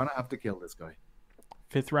 I'm going to have to kill this guy.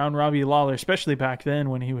 5th round Robbie Lawler, especially back then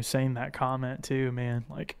when he was saying that comment too, man.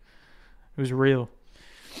 Like, it was real.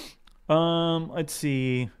 Let's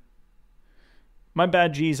see. My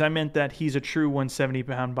bad, geez. I meant that he's a true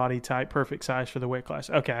 170-pound body type, perfect size for the weight class.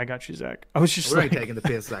 Okay, I got you, Zach. I was just We're like, taking the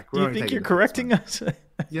piss, Zach. Do you think you're correcting us?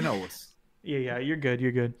 You know us. Yeah, you're good.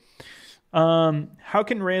 You're good. How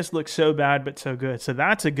can Reyes look so bad but so good? So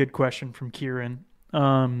that's a good question from Kieran.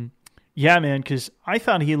 Yeah, man, because I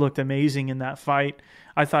thought he looked amazing in that fight.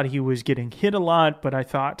 I thought he was getting hit a lot, but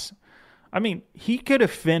he could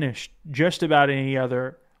have finished just about any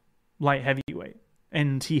other light heavyweight,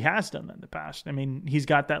 and he has done that in the past. I mean, he's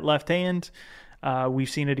got that left hand. We've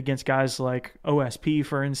seen it against guys like OSP,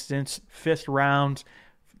 for instance, 5th round,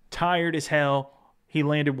 tired as hell. He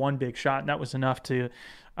landed one big shot, and that was enough to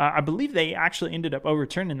I believe they actually ended up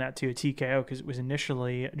overturning that to a TKO because it was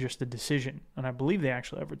initially just a decision. And I believe they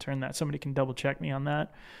actually overturned that. Somebody can double check me on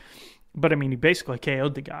that. But, I mean, he basically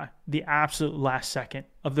KO'd the guy. The absolute last second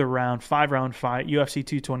of the round, 5-round fight, UFC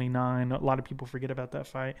 229. A lot of people forget about that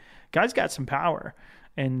fight. Guy's got some power.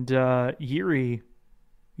 And Yuri,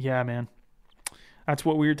 yeah, man. That's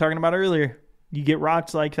what we were talking about earlier. You get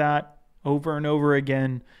rocked like that over and over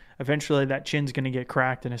again. Eventually that chin's going to get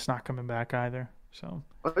cracked and it's not coming back either. So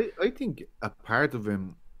I think a part of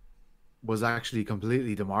him was actually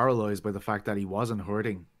completely demoralized by the fact that he wasn't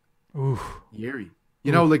hurting Yuri.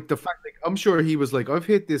 You know, like the fact, like, I'm sure he was like, I've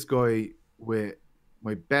hit this guy with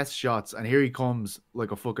my best shots, and here he comes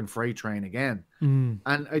like a fucking freight train again. And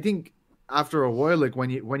I think after a while, like when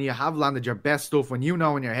you have landed your best stuff, when you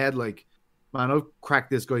know in your head, like, man, I've cracked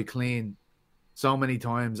this guy clean so many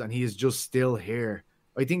times, and he is just still here.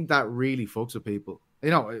 I think that really fucks with people. You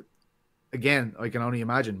know, again, I can only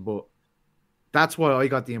imagine, but that's what I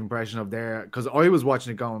got the impression of there, because I was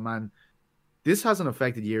watching it going, man, this hasn't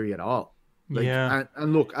affected Yuri at all. Like, yeah.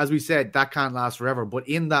 And look, as we said, that can't last forever. But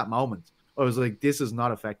in that moment, I was like, this is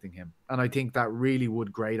not affecting him. And I think that really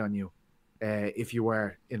would grate on you. if you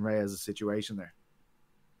were in Reyes' situation there.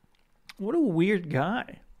 What a weird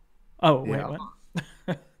guy. Oh, wait, Yeah.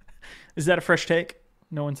 what? Is that a fresh take?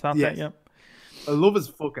 No one's thought that Yes. yet? I love his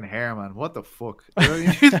fucking hair, man. What the fuck? You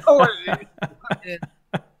know what it is?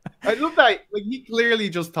 I love that. Like, he clearly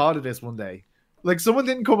just thought of this one day. Like, someone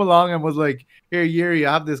didn't come along and was like, "Here, Yuri,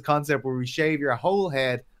 I have this concept where we shave your whole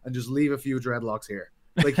head and just leave a few dreadlocks here."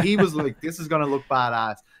 Like, he was like, "This is gonna look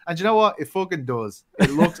badass," and you know what? It fucking does. It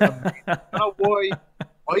looks amazing. I don't know why.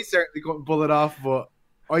 I certainly couldn't pull it off, but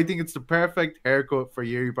I think it's the perfect haircut for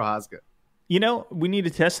Yuri Prohaska. You know, we need to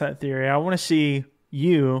test that theory. I want to see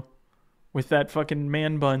you with that fucking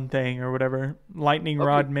man bun thing or whatever. Lightning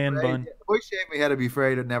rod man bun. If I shave my head, I'd be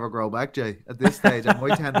afraid it'd never grow back, Jay. At this stage, at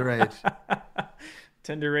my tender age.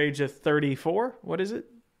 Tender age of 34? What is it?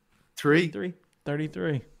 33. There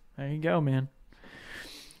you go, man.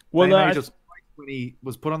 Well, Same age as Christ when he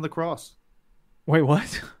was put on the cross. Wait,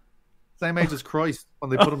 what? Same age as Christ when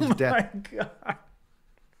they put him to death. My God.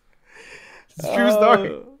 It's a true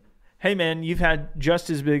story. Hey, man, you've had just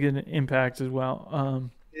as big an impact as well.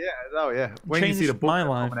 Yeah. When you see the Changed book my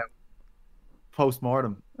coming life. out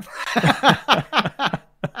post-mortem.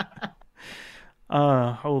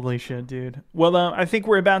 Holy shit, dude. Well, I think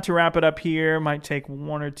we're about to wrap it up here. Might take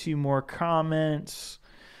one or two more comments.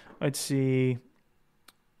 Let's see.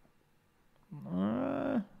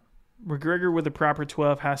 McGregor with a proper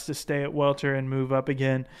 12 has to stay at welter and move up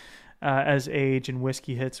again as age and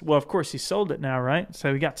whiskey hits. Well, of course, he sold it now, right?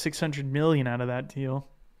 So he got $600 million out of that deal.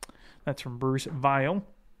 That's from Bruce Vile.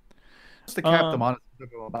 Just to kept him on as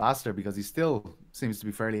a ambassador because he still seems to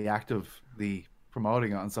be fairly actively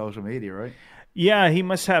promoting it on social media, right? Yeah, he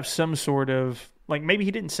must have some sort of, like, maybe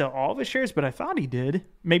he didn't sell all of his shares, but I thought he did.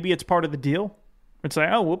 Maybe it's part of the deal. It's like,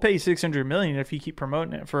 oh, we'll pay you $600 million if you keep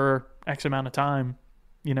promoting it for X amount of time.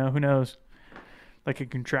 You know, who knows? Like a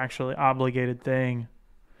contractually obligated thing.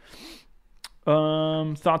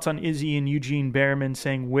 Thoughts on Izzy and Eugene Behrman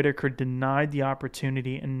saying Whitaker denied the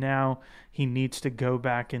opportunity and now he needs to go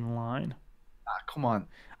back in line. Come on.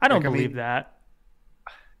 I don't believe that.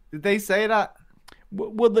 Did they say that?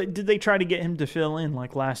 Well, did they try to get him to fill in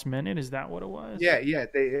like last minute? Is that what it was? Yeah.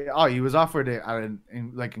 He was offered it at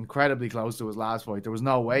like incredibly close to his last fight. There was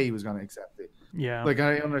no way he was going to accept it. Yeah. Like,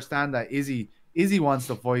 I understand that Izzy wants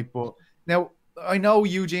to fight, but now I know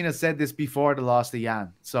Eugene has said this before the loss to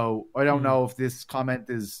Yan, so I don't know if this comment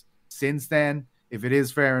is since then. If it is,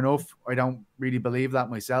 fair enough. I don't really believe that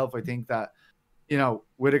myself. I think that, you know,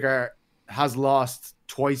 Whitaker has lost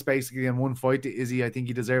twice basically in one fight to Izzy. I think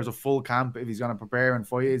he deserves a full camp if he's going to prepare and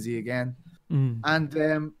fight Izzy again.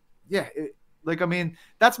 And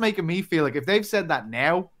that's making me feel like if they've said that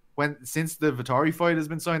now, since the Vettori fight has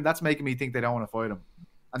been signed, that's making me think they don't want to fight him.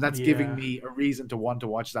 And that's giving me a reason to want to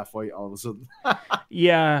watch that fight all of a sudden.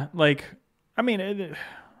 Yeah, like, I mean,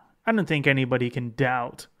 I don't think anybody can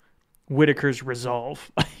doubt Whitaker's resolve.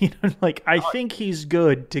 You know, like, I think he's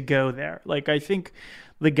good to go there. Like, I think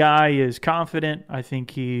the guy is confident. I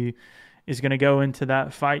think he is going to go into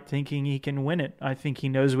that fight thinking he can win it. I think he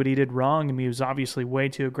knows what he did wrong. I mean, he was obviously way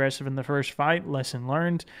too aggressive in the first fight. Lesson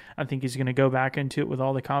learned. I think he's going to go back into it with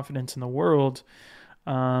all the confidence in the world.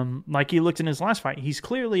 Like he looked in his last fight, he's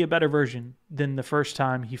clearly a better version than the first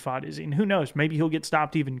time he fought Izzy. And who knows, maybe he'll get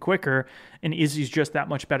stopped even quicker and Izzy's just that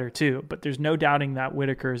much better too. But there's no doubting that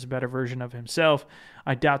Whitaker is a better version of himself.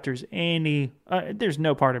 I doubt there's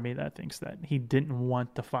no part of me that thinks that he didn't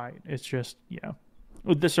want the fight. It's just,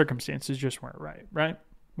 the circumstances just weren't right?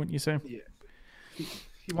 Wouldn't you say? Yeah.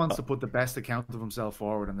 He wants to put the best account of himself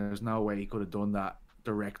forward, and there's no way he could have done that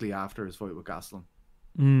directly after his fight with Gastelum.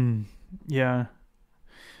 Yeah.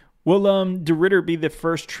 Will De Ritter be the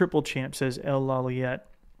first triple champ, says El Laliette.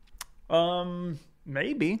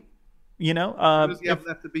 Maybe. Does he have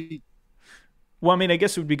left to be? Well, I mean, I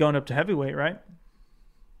guess it would be going up to heavyweight, right?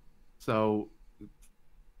 So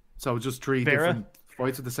just three Vera? different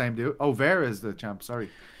fights with the same dude. Oh, Vera is the champ.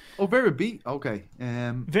 Sorry. Oh, Vera beat. Okay.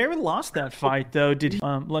 Vera lost that fight, though. Did he?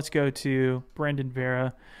 Let's go to Brandon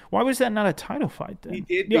Vera. Why was that not a title fight then? He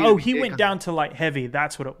did. He went down to light heavy.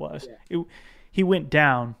 That's what it was. Yeah. He went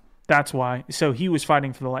down. That's why. So he was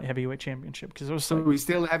fighting for the light heavyweight championship because it was. So he's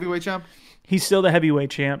still the heavyweight champ. He's still the heavyweight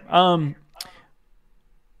champ. I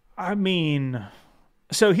mean,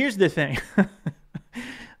 so here's the thing.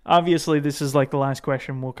 Obviously, this is like the last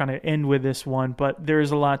question. We'll kind of end with this one, but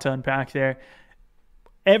there's a lot to unpack there.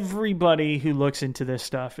 Everybody who looks into this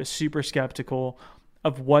stuff is super skeptical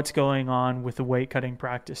of what's going on with the weight cutting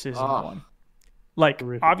practices in one. Like,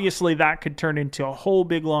 terrific. Obviously, that could turn into a whole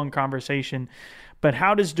big long conversation. But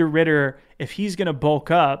how does De Ritter, if he's going to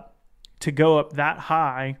bulk up to go up that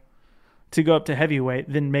high to go up to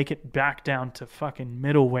heavyweight, then make it back down to fucking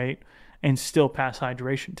middleweight and still pass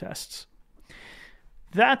hydration tests.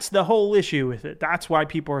 That's the whole issue with it. That's why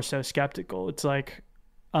people are so skeptical. It's like,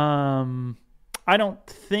 I don't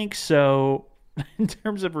think so. In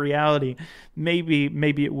terms of reality, maybe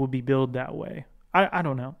it will be billed that way. I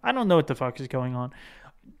don't know. I don't know what the fuck is going on.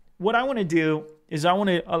 What I want to do is I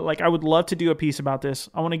would love to do a piece about this.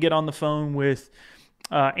 I want to get on the phone with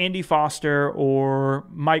Andy Foster or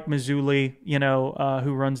Mike Mazzulli,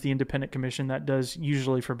 who runs the independent commission that does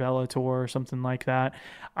usually for Bellator or something like that.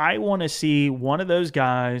 I want to see one of those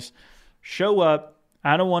guys show up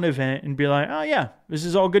at a one event and be like, oh yeah, this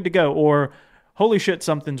is all good to go. Or holy shit,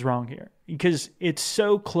 something's wrong here. Because it's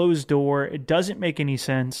so closed door. It doesn't make any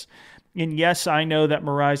sense. And yes, I know that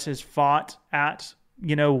Moraes has fought at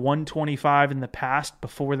 125 in the past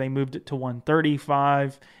before they moved it to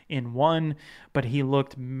 135 in one, but he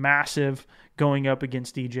looked massive going up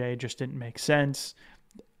against DJ. It just didn't make sense.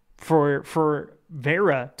 For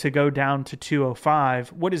Vera to go down to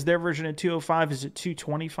 205, what is their version of 205? Is it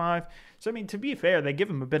 225? So, I mean, to be fair, they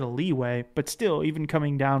give him a bit of leeway, but still, even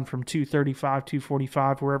coming down from 235,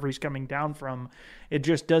 245, wherever he's coming down from, it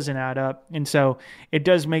just doesn't add up. And so it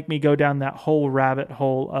does make me go down that whole rabbit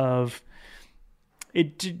hole of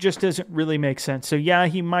it just doesn't really make sense. So yeah,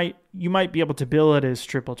 you might be able to bill it as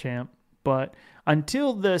triple champ, but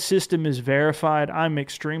until the system is verified, I'm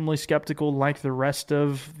extremely skeptical, like the rest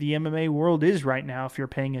of the MMA world is right now, if you're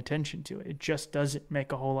paying attention to it. It just doesn't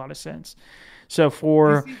make a whole lot of sense. So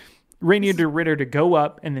for Rainier de Ritter to go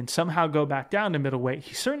up and then somehow go back down to middleweight,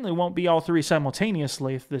 he certainly won't be all three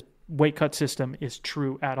simultaneously if the weight cut system is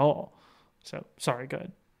true at all. So, sorry, go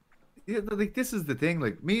ahead. Yeah, like this is the thing.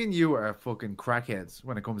 Like me and you are fucking crackheads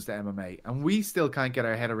when it comes to MMA, and we still can't get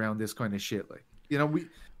our head around this kind of shit. Like,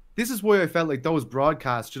 this is why I felt like those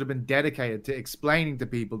broadcasts should have been dedicated to explaining to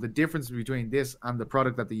people the difference between this and the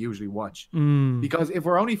product that they usually watch. Because if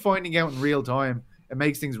we're only finding out in real time, it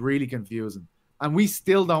makes things really confusing, and we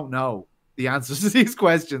still don't know the answers to these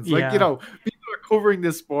questions. Like, people are covering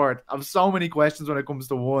this sport. I have so many questions when it comes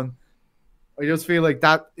to one. I just feel like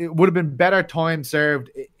that it would have been better time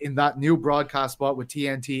served in that new broadcast spot with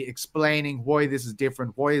TNT explaining why this is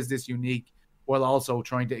different, why is this unique, while also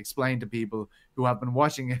trying to explain to people who have been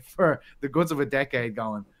watching it for the goods of a decade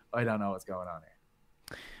going, I don't know what's going on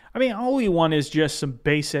here. I mean, all we want is just some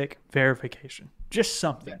basic verification. Just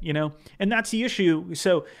something, And that's the issue.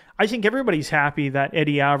 So I think everybody's happy that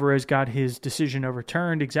Eddie Alvarez got his decision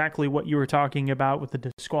overturned, exactly what you were talking about with the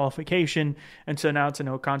disqualification. And so now it's a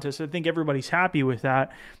no contest. I think everybody's happy with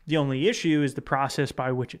that. The only issue is the process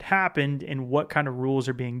by which it happened and what kind of rules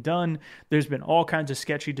are being done. There's been all kinds of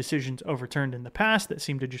sketchy decisions overturned in the past that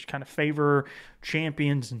seem to just kind of favor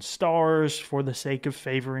champions and stars for the sake of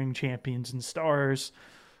favoring champions and stars.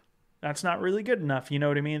 That's not really good enough. You know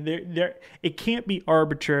what I mean? It can't be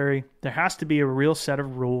arbitrary. There has to be a real set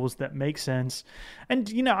of rules that make sense.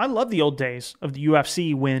 And, I love the old days of the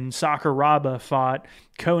UFC when Sakuraba fought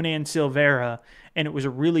Conan Silveira, and it was a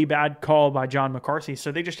really bad call by John McCarthy.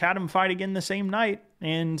 So they just had him fight again the same night,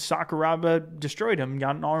 and Sakuraba destroyed him,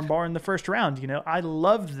 got an armbar in the first round. I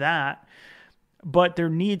loved that. But there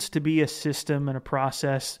needs to be a system and a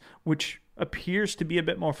process which appears to be a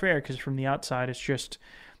bit more fair, because from the outside, it's just...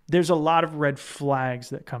 There's a lot of red flags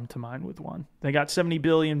that come to mind with one. They got 70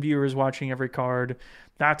 billion viewers watching every card.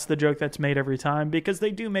 That's the joke that's made every time, because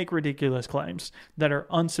they do make ridiculous claims that are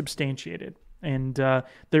unsubstantiated. And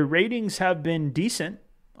their ratings have been decent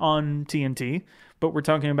on TNT, but we're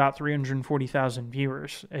talking about 340,000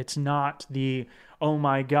 viewers. It's not the, oh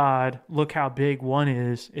my God, look how big one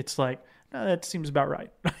is. It's like, no, that seems about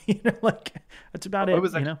right. That's about it.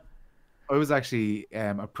 I was actually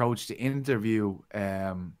approached to interview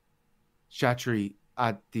Chatri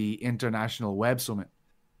at the International Web Summit.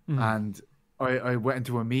 And I went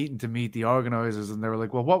into a meeting to meet the organizers, and they were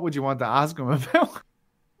like, well, what would you want to ask him about?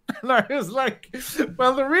 And I was like,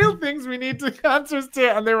 well, the real things we need to answers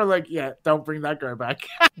to. And they were like, yeah, don't bring that guy back.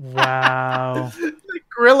 Wow.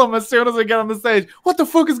 Grill him as soon as I get on the stage. What the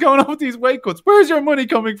fuck is going on with these weight cuts? Where's your money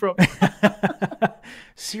coming from?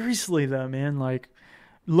 Seriously, though, man,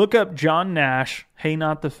 look up John Nash, Hey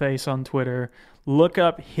Not the Face on Twitter. Look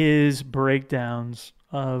up his breakdowns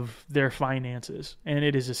of their finances, and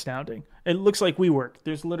it is astounding. It looks like WeWork.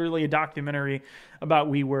 There's literally a documentary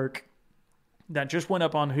about WeWork that just went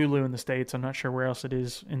up on Hulu in the States. I'm not sure where else it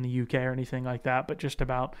is in the UK or anything like that, but just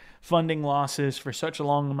about funding losses for such a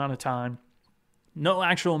long amount of time. No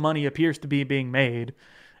actual money appears to be being made.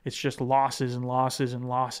 It's just losses and losses and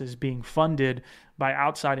losses being funded by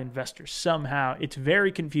outside investors somehow. It's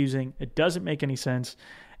very confusing. It doesn't make any sense.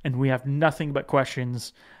 And we have nothing but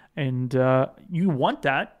questions And you want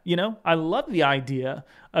that, you know? I love the idea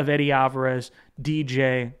of Eddie Alvarez,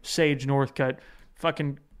 DJ, Sage Northcutt,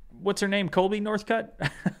 fucking, what's her name? Colby Northcutt?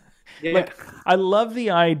 Yeah. Like, I love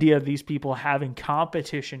the idea of these people having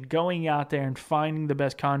competition, going out there and finding the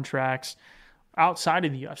best contracts outside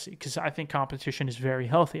of the UFC, because I think competition is very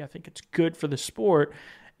healthy. I think it's good for the sport,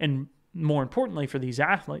 and more importantly for these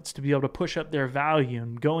athletes to be able to push up their value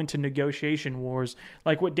and go into negotiation wars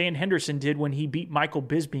like what Dan Henderson did when he beat Michael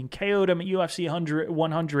Bisping, KO'd him at UFC 100,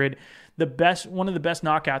 one of the best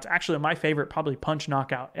knockouts, actually my favorite probably punch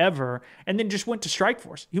knockout ever, and then just went to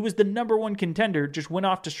Strikeforce. He was the number one contender, just went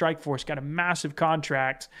off to Strikeforce, got a massive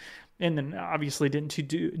contract, and then obviously didn't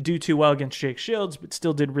do too well against Jake Shields, but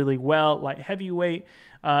still did really well, light heavyweight,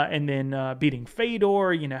 and then beating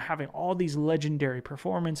Fedor, you know, having all these legendary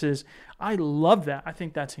performances. I love that. I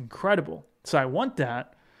think that's incredible. So I want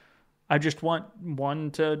that. I just want one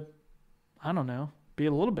to, I don't know, be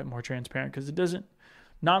a little bit more transparent, because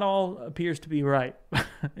not all appears to be right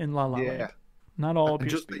in La La Land. Not all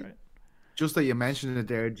appears to be right. Just that you mentioned it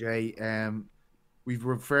there, Jay, we've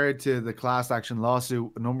referred to the class action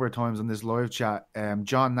lawsuit a number of times on this live chat.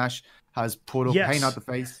 John Nash has put up, hey, not the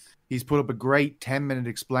face. He's put up a great 10-minute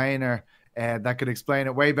explainer that could explain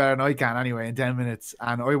it way better than I can anyway in 10 minutes.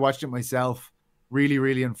 And I watched it myself. Really,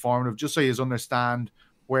 really informative, just so you understand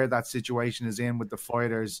where that situation is in with the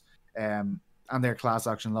fighters and their class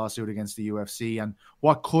action lawsuit against the UFC, and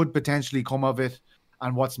what could potentially come of it,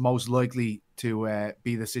 and what's most likely to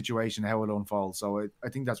be the situation, how it unfolds. So I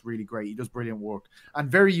think that's really great. He does brilliant work and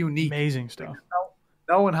very unique. Amazing stuff.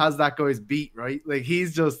 No one has that guy's beat, right? Like,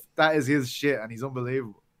 that is his shit, and he's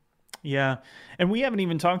unbelievable. Yeah. And we haven't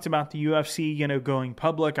even talked about the UFC, you know, going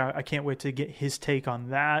public. I can't wait to get his take on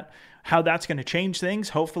that, how that's going to change things.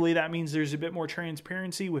 Hopefully that means there's a bit more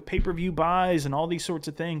transparency with pay-per-view buys and all these sorts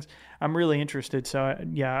of things. I'm really interested. So,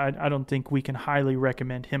 yeah, I don't think we can highly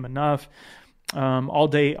recommend him enough. All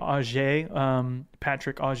Day Auger,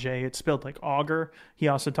 Patrick Auger, it's spelled like auger. He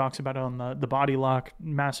also talks about it on the Body Lock.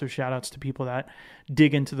 Massive shout outs to people that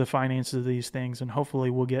dig into the finances of these things, and hopefully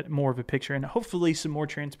we'll get more of a picture, and hopefully some more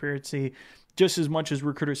transparency. Just as much as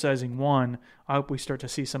we're criticizing one, I hope we start to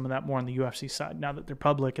see some of that more on the UFC side now that they're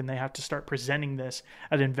public and they have to start presenting this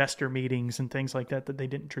at investor meetings and things like that they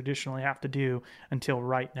didn't traditionally have to do until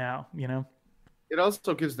right now, you know? It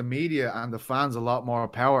also gives the media and the fans a lot more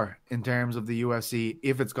power in terms of the UFC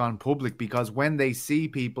if it's gone public, because when they see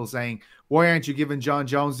people saying, why aren't you giving John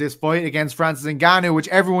Jones this fight against Francis Ngannou, which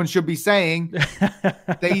everyone should be saying,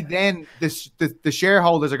 they then, the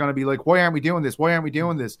shareholders are going to be like, why aren't we doing this? Why aren't we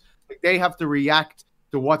doing this? Like, they have to react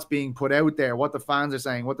to what's being put out there, what the fans are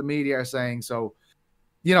saying, what the media are saying. So,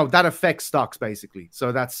 you know, that affects stocks basically.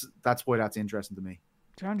 So that's why that's interesting to me.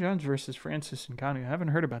 John Jones versus Francis Ngannou. I haven't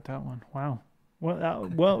heard about that one. Wow.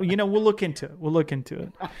 Well, you know, we'll look into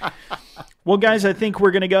it. Well, guys, I think we're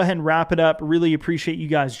going to go ahead and wrap it up. Really appreciate you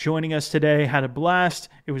guys joining us today. Had a blast.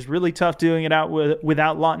 It was really tough doing it out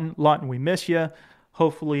without Lawton. Lawton, we miss you.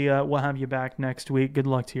 Hopefully, we'll have you back next week. Good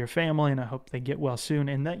luck to your family, and I hope they get well soon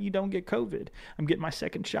and that you don't get COVID. I'm getting my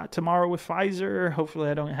second shot tomorrow with Pfizer. Hopefully,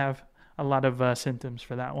 I don't have a lot of symptoms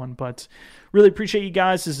for that one, but really appreciate you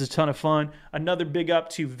guys. This is a ton of fun. Another big up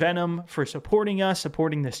to Venom for supporting us,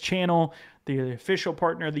 supporting this channel. They're the official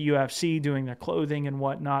partner of the UFC, doing their clothing and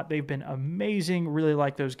whatnot. They've been amazing. Really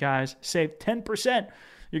like those guys. Save 10%.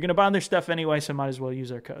 You're going to buy their stuff anyway, so might as well use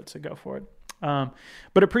their code, so go for it.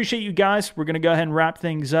 But appreciate you guys. We're going to go ahead and wrap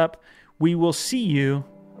things up. We will see you,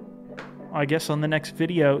 I guess, on the next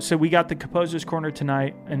video. So we got the Composer's Corner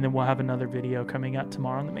tonight, and then we'll have another video coming out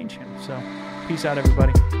tomorrow on the main channel. So peace out,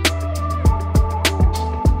 everybody.